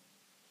Vegas,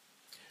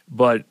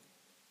 but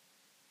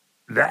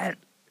that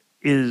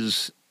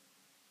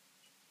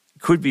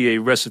could be a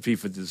recipe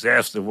for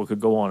disaster what could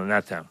go on in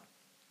that town.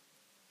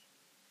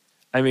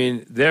 I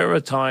mean, there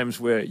are times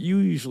where you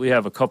usually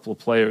have a couple of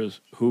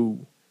players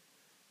who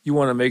you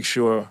want to make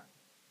sure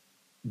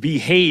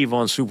behave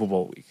on Super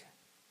Bowl week.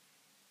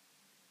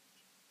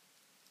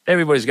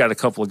 Everybody's got a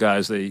couple of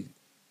guys they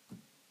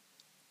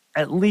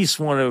at least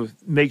want to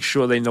make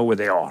sure they know where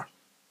they are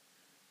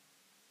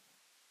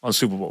on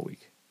Super Bowl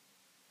week.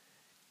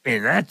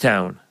 In that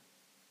town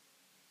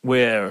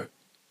where,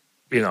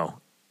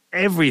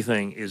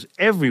 everything is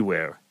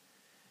everywhere,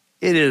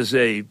 it is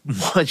a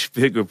much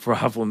bigger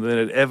problem than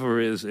it ever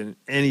is in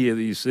any of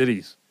these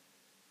cities.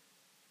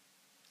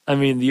 I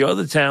mean, the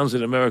other towns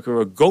in America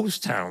are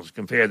ghost towns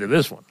compared to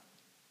this one.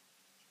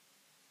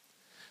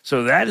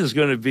 So that is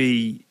going to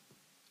be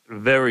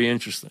very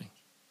interesting.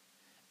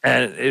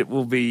 And it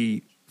will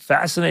be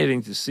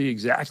fascinating to see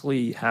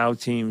exactly how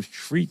teams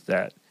treat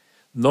that,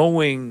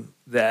 knowing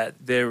that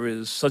there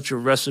is such a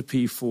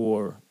recipe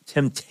for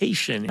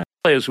temptation.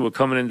 Players who are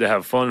coming in to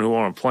have fun, who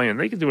aren't playing,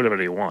 they can do whatever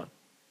they want,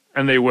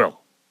 and they will.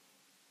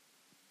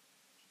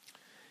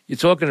 You're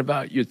talking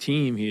about your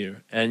team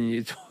here, and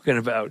you're talking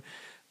about,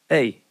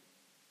 hey,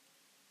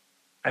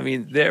 I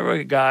mean, there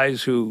are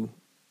guys who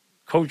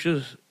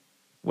coaches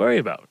worry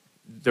about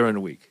during the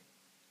week.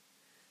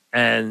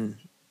 And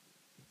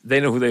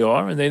they know who they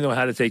are, and they know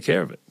how to take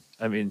care of it.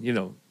 I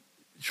mean,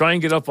 try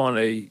and get up on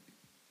a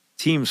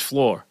team's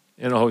floor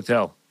in a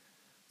hotel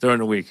during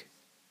the week.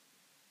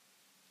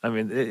 I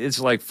mean, it's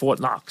like Fort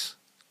Knox.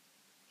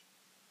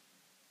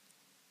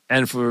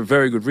 And for a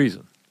very good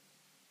reason.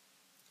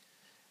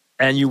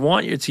 And you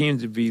want your team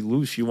to be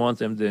loose. You want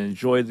them to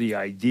enjoy the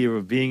idea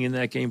of being in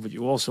that game, but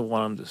you also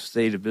want them to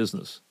stay to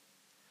business.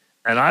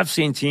 And I've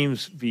seen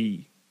teams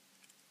be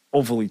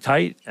overly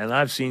tight, and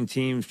I've seen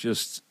teams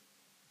just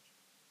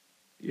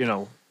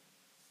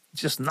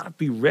not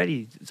be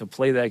ready to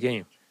play that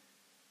game,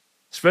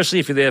 especially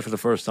if you're there for the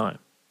first time.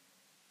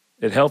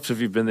 It helps if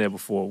you've been there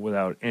before,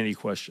 without any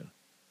question.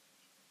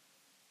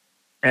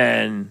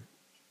 And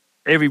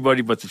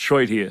everybody but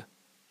Detroit here,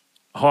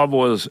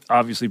 Harbaugh's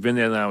obviously been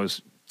there now,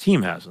 his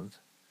team hasn't,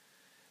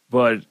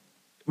 but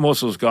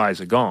most of those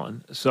guys are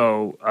gone.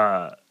 So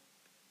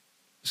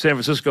San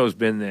Francisco's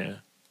been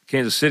there.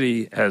 Kansas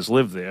City has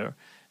lived there.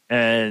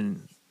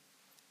 And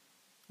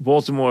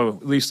Baltimore,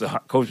 at least the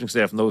coaching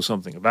staff knows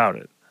something about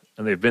it,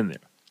 and they've been there.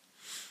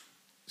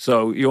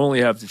 So you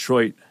only have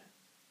Detroit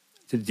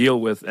to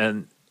deal with,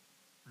 and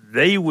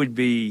they would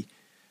be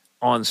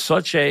on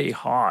such a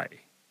high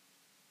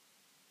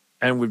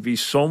and would be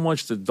so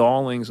much the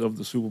darlings of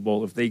the Super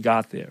Bowl if they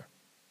got there.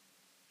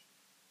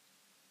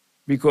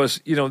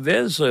 Because,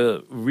 there's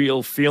a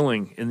real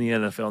feeling in the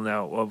NFL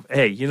now of,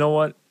 hey, you know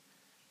what?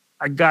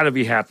 I got to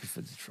be happy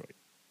for Detroit.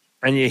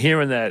 And you're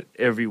hearing that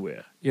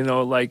everywhere.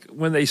 Like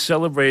when they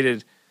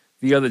celebrated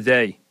the other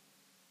day,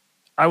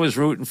 I was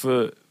rooting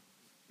for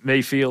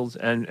Mayfield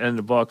and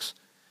the Bucs.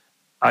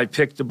 I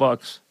picked the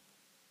Bucs.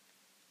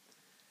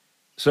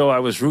 So I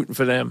was rooting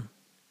for them.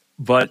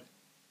 But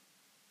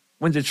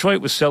when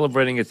Detroit was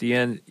celebrating at the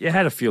end, you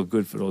had to feel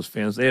good for those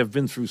fans. They have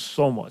been through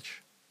so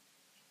much.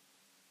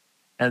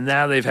 And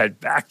now they've had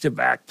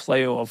back-to-back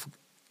playoff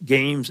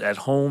games at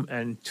home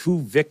and 2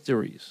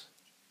 victories.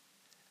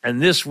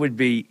 And this would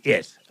be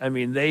it. I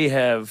mean, they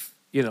have,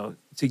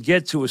 to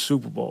get to a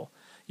Super Bowl,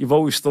 you've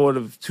always thought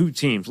of 2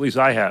 teams, at least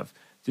I have,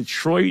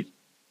 Detroit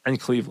and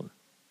Cleveland.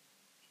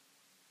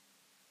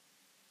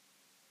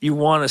 You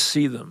want to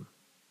see them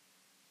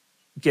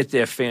get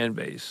their fan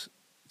base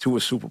to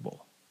a Super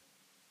Bowl.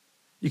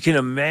 You can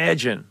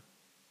imagine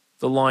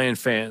the Lion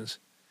fans,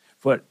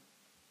 but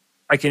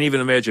I can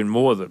even imagine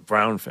more the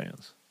Brown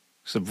fans,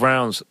 because the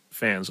Browns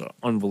fans are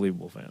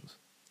unbelievable fans.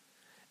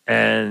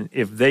 And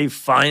if they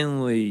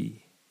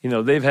finally,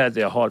 they've had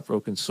their heart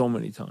broken so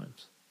many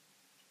times.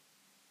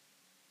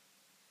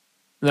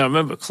 Now,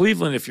 remember,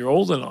 Cleveland, if you're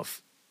old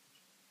enough,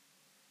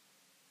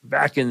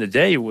 back in the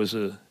day was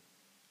a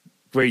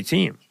great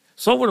team.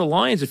 So were the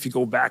Lions if you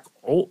go back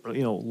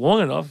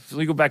long enough. If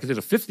you go back into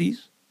the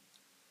 50s.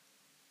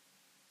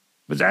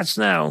 But that's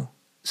now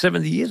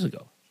 70 years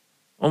ago,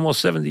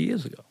 almost 70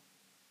 years ago.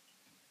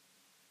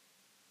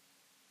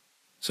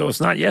 So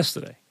it's not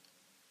yesterday.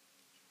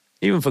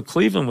 Even for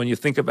Cleveland, when you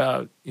think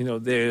about,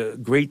 their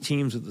great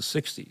teams of the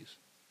 60s,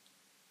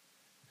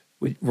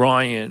 with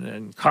Ryan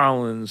and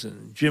Collins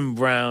and Jim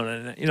Brown,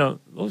 and,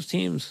 those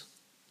teams,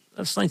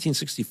 that's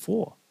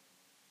 1964.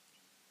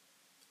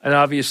 And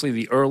obviously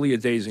the earlier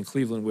days in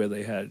Cleveland where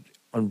they had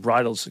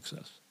unbridled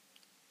success.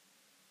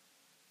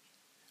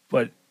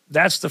 But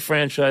That's the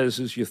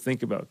franchises you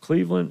think about,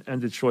 Cleveland and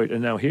Detroit.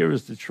 And now here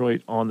is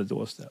Detroit on the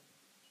doorstep.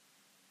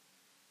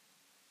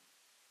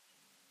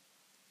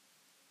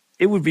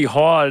 It would be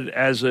hard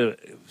as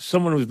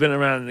someone who's been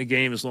around in the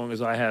game as long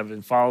as I have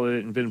and followed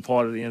it and been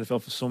part of the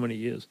NFL for so many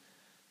years,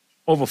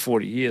 over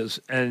 40 years.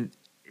 And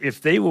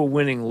if they were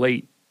winning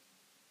late,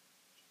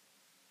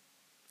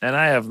 and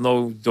I have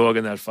no dog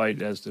in that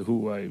fight as to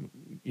who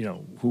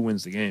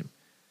wins the game.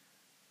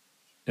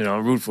 I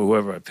root for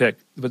whoever I pick.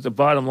 But the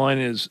bottom line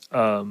is,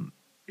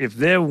 if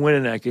they're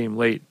winning that game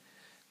late,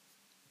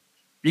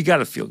 you got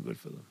to feel good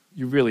for them.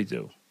 You really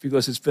do.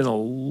 Because it's been a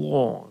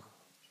long,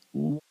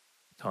 long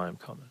time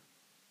coming.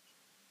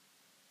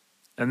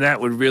 And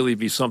that would really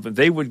be something.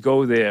 They would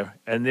go there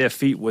and their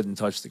feet wouldn't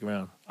touch the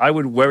ground. I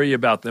would worry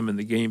about them in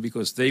the game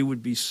because they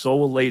would be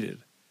so elated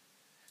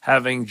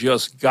having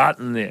just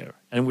gotten there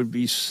and would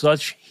be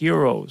such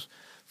heroes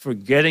for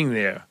getting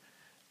there.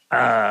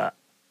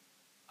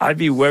 I'd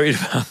be worried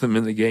about them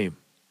in the game.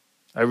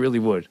 I really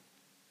would.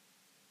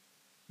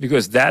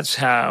 Because that's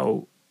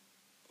how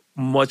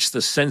much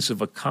the sense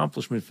of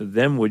accomplishment for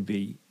them would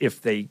be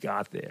if they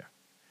got there.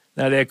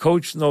 Now, their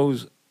coach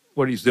knows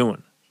what he's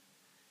doing.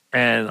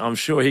 And I'm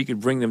sure he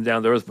could bring them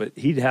down to earth, but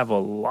he'd have a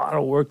lot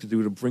of work to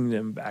do to bring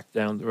them back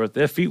down to earth.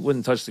 Their feet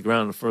wouldn't touch the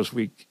ground the first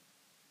week.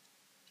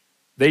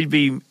 They'd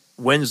be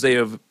Wednesday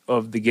of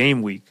the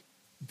game week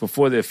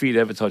before their feet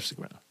ever touched the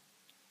ground.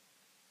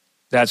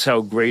 That's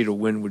how great a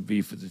win would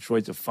be for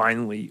Detroit to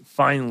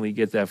finally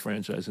get that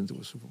franchise into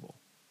a Super Bowl.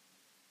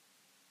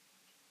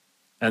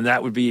 And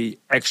that would be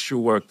extra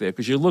work there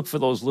because you look for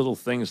those little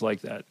things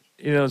like that.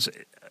 It's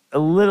a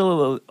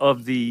little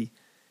of the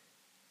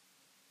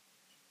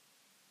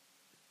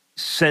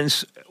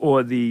sense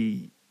or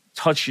the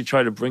touch you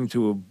try to bring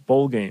to a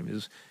bowl game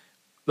is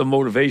the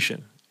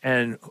motivation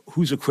and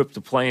who's equipped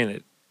to play in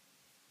it.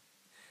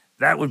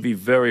 That would be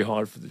very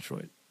hard for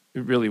Detroit.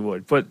 It really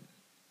would. But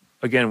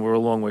again, we're a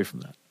long way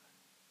from that.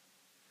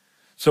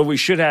 So we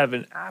should have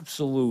an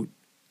absolute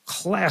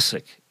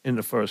classic in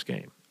the first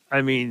game.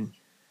 I mean,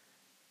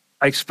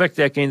 I expect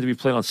that game to be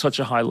played on such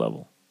a high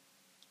level.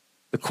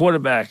 The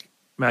quarterback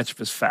matchup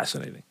is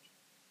fascinating.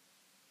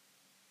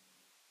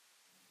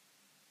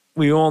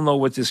 We all know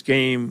what this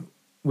game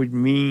would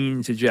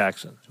mean to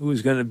Jackson, who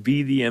is going to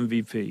be the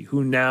MVP,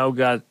 who now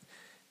got,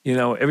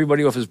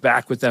 everybody off his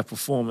back with that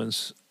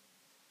performance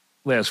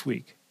last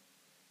week.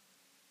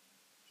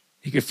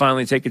 He could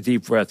finally take a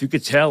deep breath. You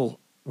could tell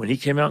when he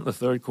came out in the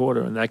third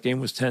quarter and that game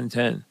was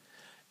 10-10,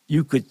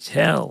 you could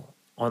tell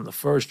on the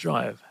first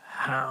drive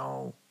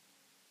how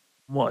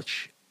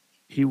much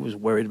he was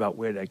worried about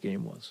where that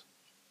game was.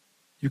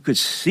 You could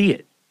see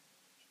it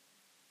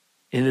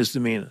in his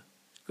demeanor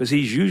because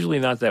he's usually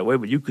not that way,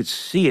 but you could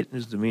see it in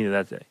his demeanor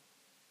that day.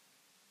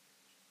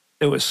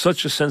 It was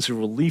such a sense of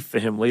relief for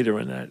him later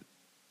in that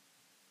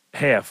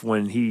half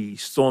when he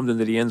stormed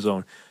into the end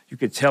zone. You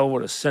could tell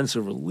what a sense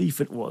of relief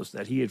it was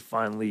that he had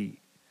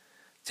finally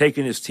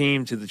taken his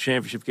team to the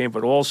championship game,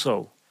 but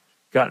also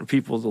gotten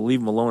people to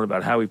leave him alone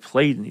about how he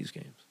played in these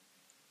games.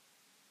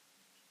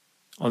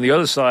 On the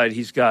other side,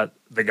 he's got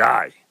the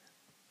guy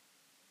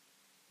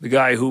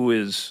who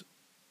is,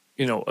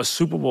 a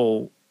Super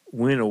Bowl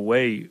win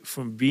away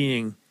from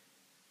being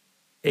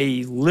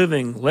a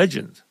living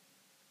legend.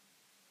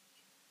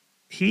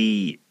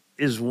 He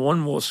is one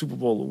more Super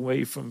Bowl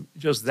away from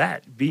just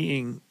that,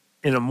 being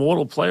an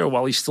immortal player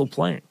while he's still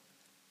playing.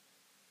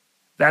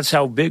 That's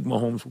how big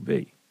Mahomes will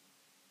be.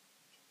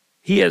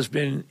 He has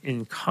been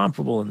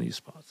incomparable in these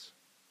spots.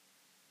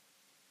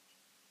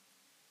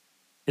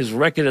 His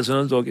record as an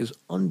underdog is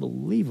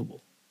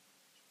unbelievable.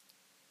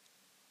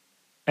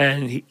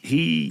 And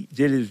he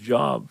did his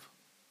job.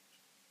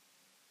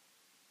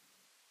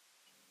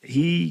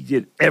 He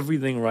did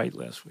everything right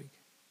last week.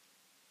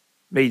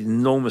 Made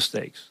no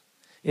mistakes.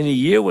 In a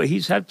year where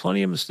he's had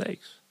plenty of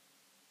mistakes.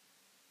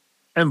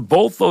 And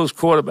both those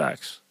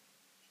quarterbacks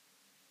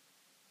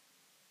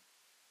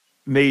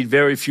made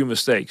very few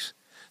mistakes.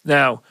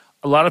 Now,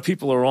 a lot of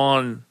people are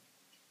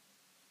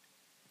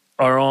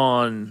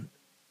on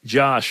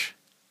Josh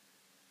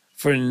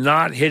for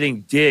not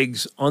hitting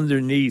Diggs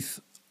underneath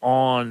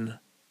on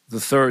the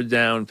third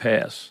down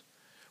pass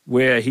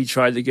where he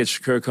tried to get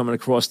Shakur coming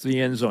across the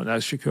end zone. Now,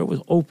 Shakur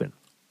was open.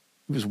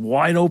 He was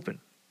wide open.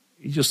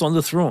 He just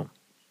underthrew him.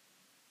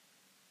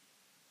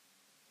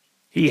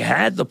 He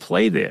had the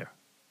play there,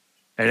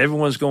 and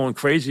everyone's going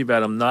crazy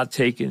about him not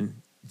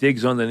taking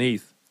Diggs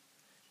underneath.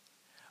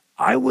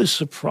 I was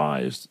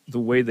surprised the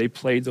way they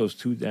played those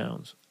two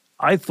downs.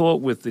 I thought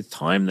with the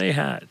time they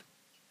had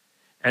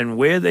and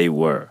where they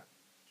were,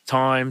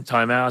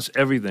 timeouts,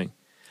 everything,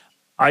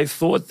 I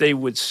thought they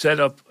would set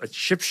up a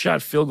chip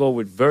shot field goal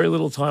with very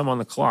little time on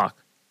the clock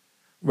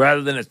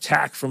rather than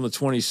attack from the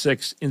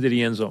 26 into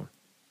the end zone,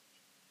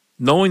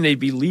 knowing they'd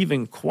be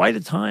leaving quite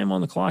a time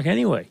on the clock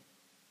anyway.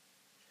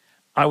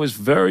 I was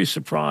very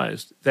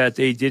surprised that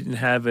they didn't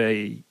have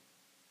a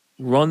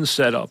run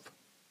set up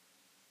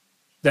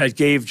that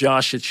gave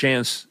Josh a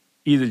chance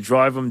either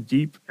drive him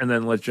deep and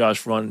then let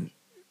Josh run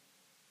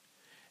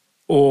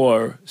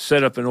or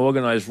set up an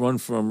organized run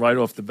for him right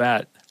off the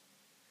bat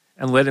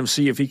and let him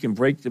see if he can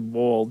break the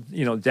ball,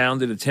 down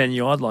to the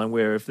 10-yard line,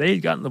 where if they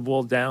had gotten the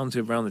ball down to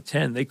around the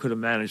 10, they could have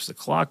managed the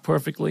clock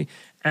perfectly.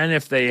 And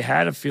if they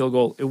had a field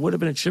goal, it would have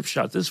been a chip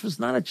shot. This was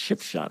not a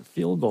chip shot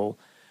field goal.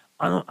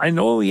 I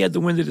know he had the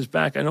wind at his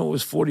back. I know it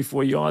was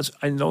 44 yards.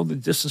 I know the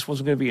distance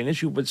wasn't going to be an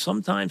issue, but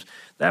sometimes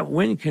that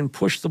wind can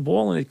push the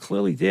ball, and it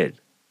clearly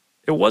did.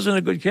 It wasn't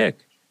a good kick.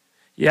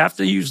 You have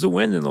to use the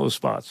wind in those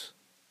spots.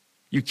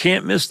 You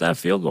can't miss that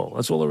field goal.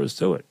 That's all there is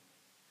to it.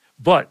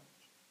 But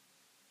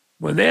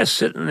when they're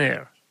sitting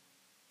there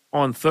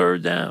on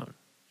third down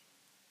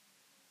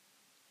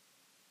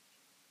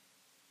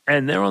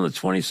and they're on the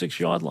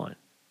 26-yard line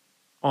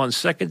on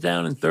second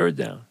down and third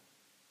down,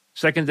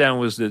 second down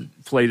was the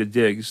play to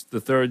Diggs. The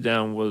third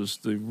down was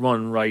the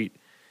run right.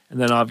 And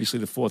then obviously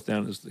the fourth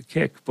down is the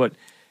kick. But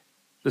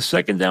the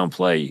second down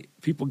play,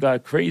 people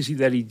got crazy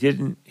that he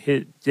didn't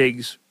hit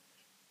Diggs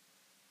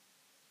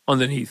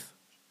underneath.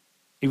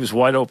 He was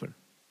wide open.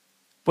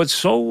 But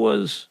so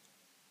was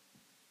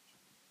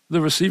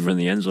the receiver in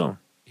the end zone.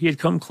 He had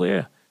come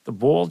clear. The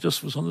ball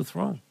just was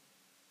underthrown.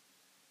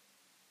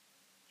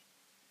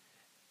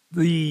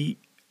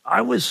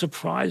 I was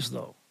surprised,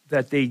 though,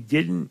 that they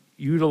didn't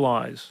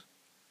utilize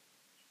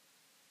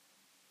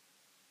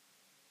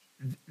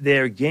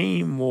their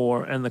game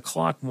more and the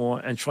clock more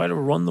and try to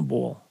run the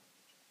ball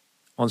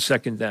on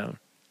second down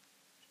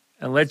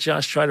and let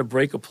Josh try to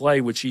break a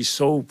play, which he's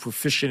so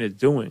proficient at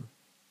doing,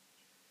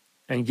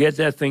 and get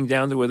that thing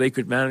down to where they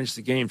could manage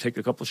the game, take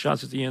a couple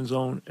shots at the end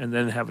zone, and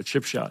then have a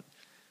chip shot.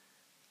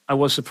 I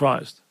was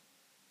surprised.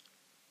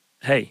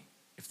 Hey,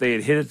 if they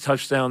had hit a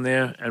touchdown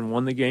there and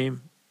won the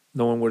game,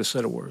 no one would have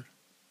said a word.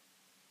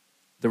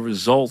 The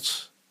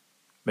results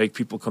make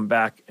people come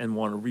back and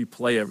want to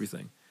replay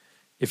everything.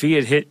 If he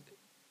had hit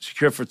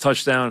secure for a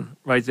touchdown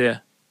right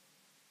there,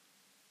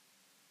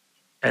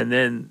 and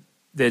then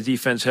their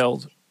defense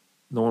held,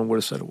 no one would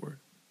have said a word.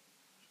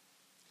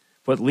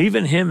 But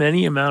leaving him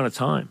any amount of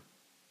time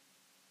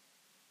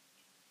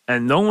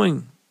and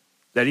knowing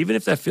that even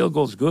if that field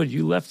goal is good,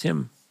 you left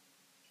him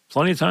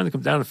plenty of time to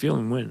come down the field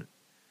and win.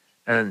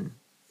 And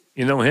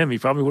you know him, he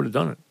probably would have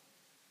done it.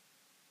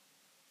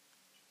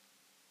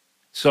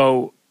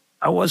 So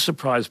I was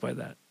surprised by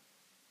that.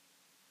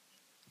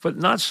 But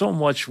not so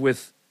much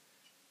with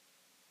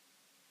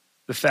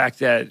the fact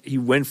that he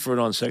went for it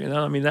on second.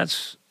 No, I mean,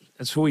 that's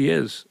who he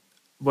is.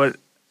 But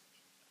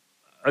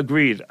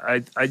agreed,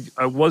 I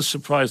was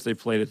surprised they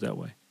played it that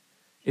way.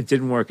 It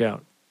didn't work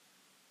out.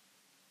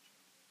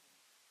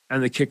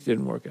 And the kick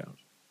didn't work out.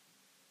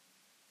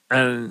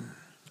 And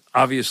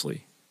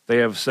obviously, they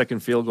have a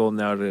second field goal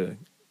now to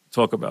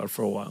talk about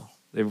for a while.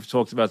 They've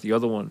talked about the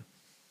other one.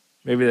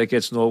 Maybe that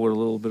gets Norwood a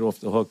little bit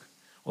off the hook,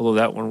 although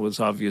that one was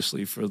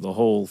obviously for the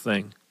whole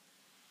thing.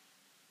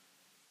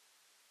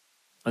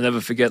 I'll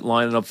never forget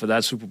lining up for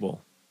that Super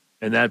Bowl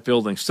in that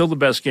building. Still the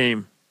best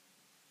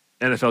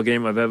NFL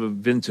game I've ever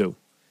been to.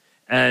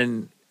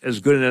 And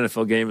as good an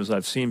NFL game as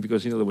I've seen,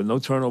 because, there were no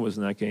turnovers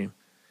in that game.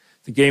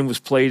 The game was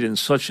played in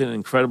such an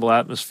incredible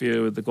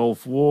atmosphere with the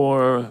Gulf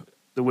War,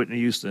 the Whitney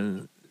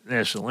Houston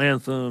national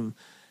anthem,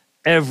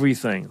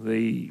 everything,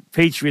 the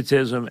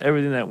patriotism,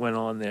 everything that went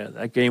on there.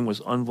 That game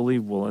was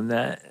unbelievable. And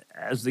that,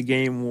 as the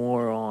game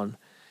wore on,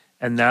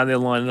 and now they're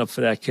lining up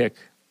for that kick.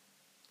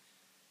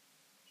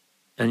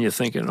 And you're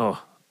thinking,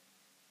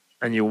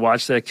 and you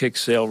watch that kick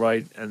sail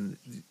right, and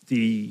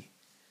the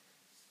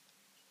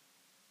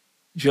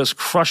just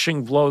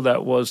crushing blow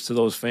that was to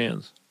those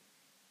fans.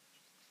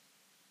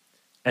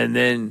 And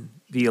then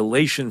the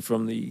elation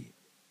from the,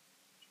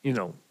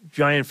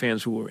 Giant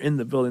fans who were in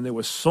the building. There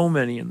were so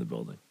many in the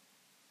building.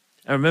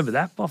 I remember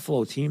that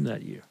Buffalo team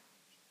that year.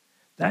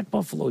 That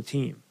Buffalo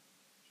team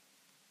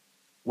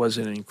was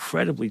an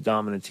incredibly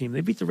dominant team.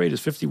 They beat the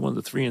Raiders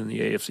 51-3 in the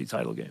AFC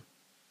title game.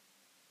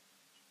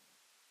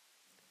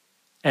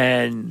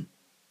 And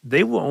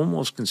they were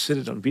almost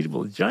considered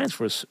unbeatable. The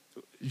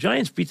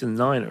Giants beat the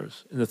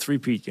Niners in the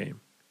three-peat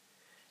game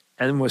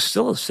and were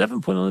still a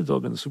 7-point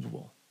underdog in the Super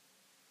Bowl.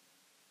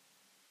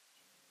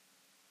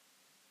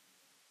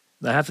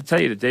 And I have to tell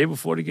you, the day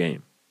before the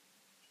game,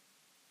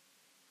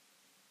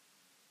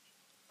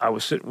 I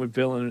was sitting with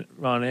Bill and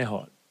Ron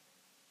Earhart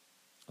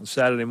on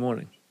Saturday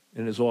morning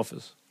in his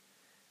office,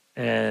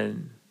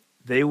 and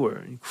they were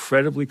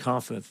incredibly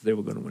confident that they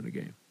were going to win the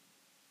game.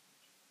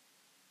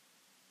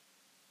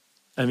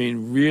 I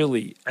mean,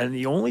 really. And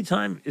the only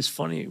time, it's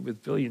funny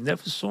with Bill, you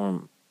never saw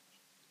him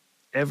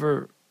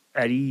ever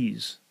at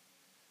ease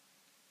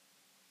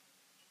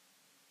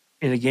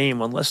in a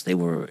game. Unless they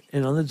were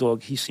an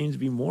underdog, he seemed to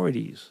be more at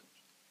ease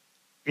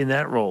in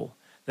that role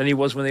than he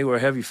was when they were a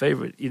heavy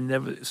favorite. You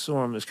never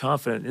saw him as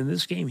confident. In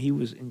this game, he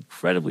was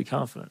incredibly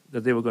confident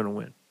that they were going to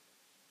win.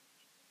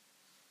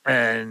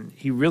 And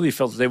he really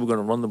felt that they were going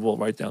to run the ball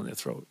right down their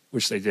throat,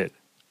 which they did,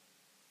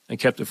 and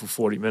kept it for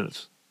 40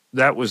 minutes.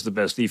 That was the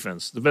best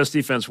defense. The best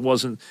defense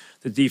wasn't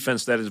the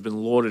defense that has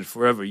been lauded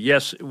forever.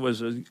 Yes, it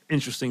was an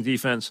interesting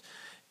defense.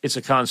 It's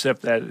a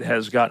concept that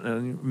has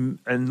gotten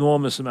an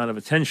enormous amount of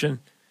attention.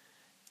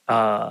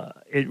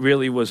 It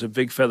really was a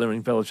big feather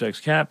in Belichick's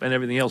cap and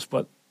everything else.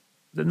 But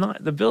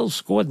the Bills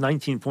scored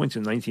 19 points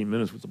in 19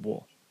 minutes with the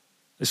ball.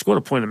 They scored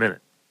a point a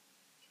minute.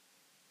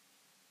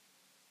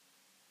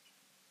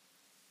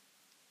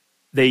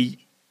 They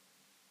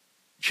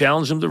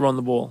challenged them to run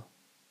the ball.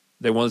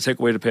 They wanted to take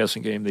away the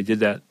passing game. They did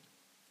that.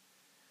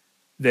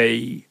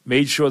 They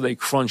made sure they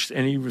crunched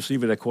any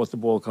receiver that caught the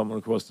ball coming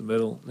across the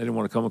middle. They didn't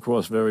want to come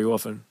across very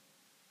often.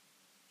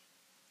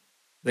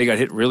 They got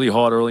hit really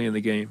hard early in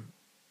the game.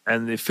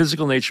 And the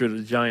physical nature of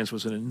the Giants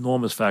was an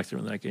enormous factor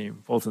in that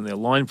game, both in their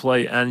line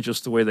play and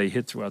just the way they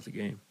hit throughout the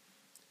game.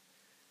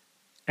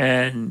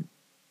 And,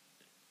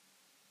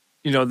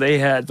 they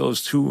had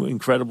those two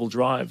incredible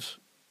drives.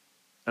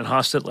 And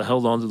Hostetler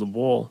held onto the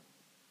ball.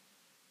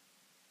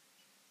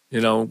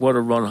 What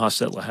a run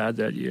Hostetler had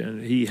that year.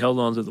 And he held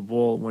onto the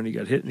ball when he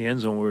got hit in the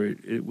end zone where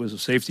it was a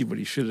safety, but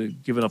he should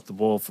have given up the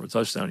ball for a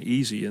touchdown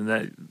easy. And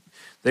that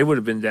they would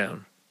have been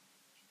down.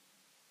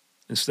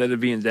 Instead of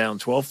being down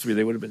 12-3,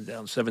 they would have been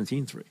down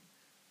 17-3.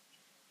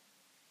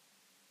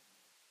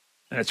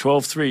 And at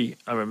 12-3,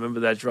 I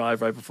remember that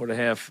drive right before the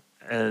half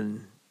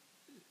and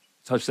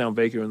touchdown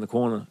Baker in the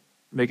corner,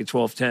 make it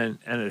 12-10.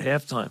 And at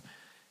halftime,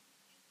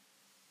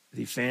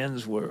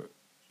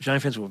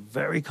 Giant fans were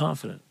very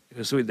confident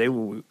because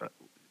we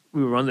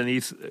were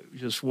underneath,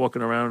 just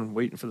walking around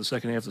waiting for the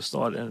second half to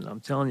start. And I'm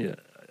telling you,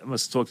 I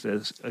must have talked to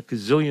a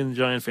gazillion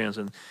Giant fans,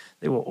 and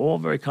they were all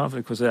very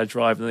confident because of that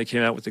drive. And they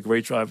came out with the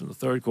great drive in the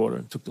third quarter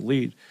and took the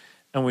lead.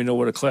 And we know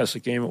what a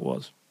classic game it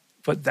was.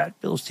 But that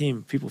Bills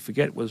team, people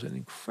forget, was an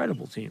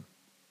incredible team.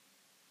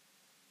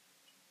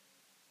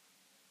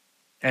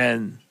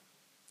 And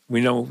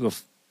we know the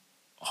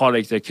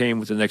heartache that came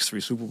with the next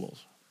three Super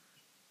Bowls.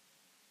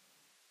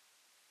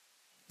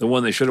 The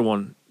one they should have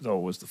won, though,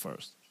 was the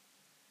first.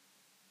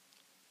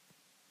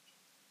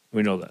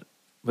 We know that.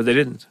 But they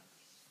didn't.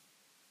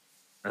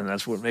 And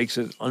that's what makes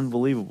it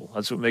unbelievable.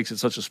 That's what makes it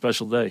such a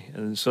special day.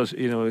 And it's such,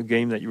 a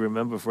game that you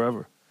remember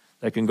forever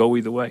that can go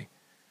either way,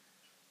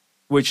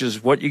 which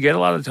is what you get a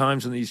lot of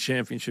times in these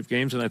championship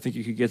games. And I think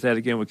you could get that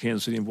again with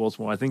Kansas City and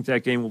Baltimore. I think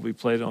that game will be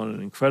played on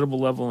an incredible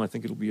level, and I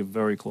think it'll be a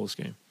very close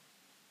game.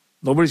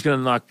 Nobody's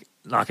going to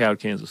knock out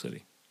Kansas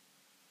City.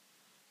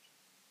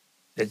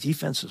 Their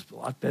defense is a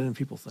lot better than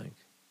people think.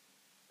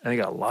 And they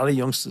got a lot of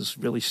youngsters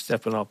really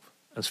stepping up.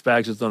 And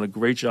Spags has done a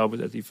great job with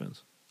that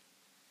defense.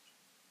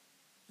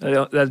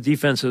 That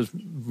defense has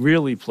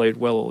really played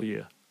well all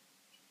year.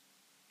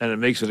 And it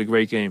makes it a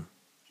great game.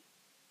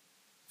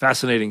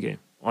 Fascinating game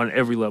on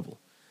every level.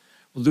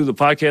 We'll do the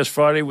podcast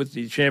Friday with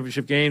the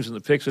championship games and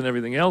the picks and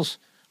everything else.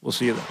 We'll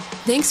see you then.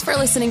 Thanks for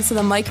listening to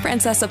the Mike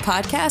Francesa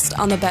podcast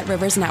on the Bet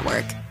Rivers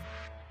Network.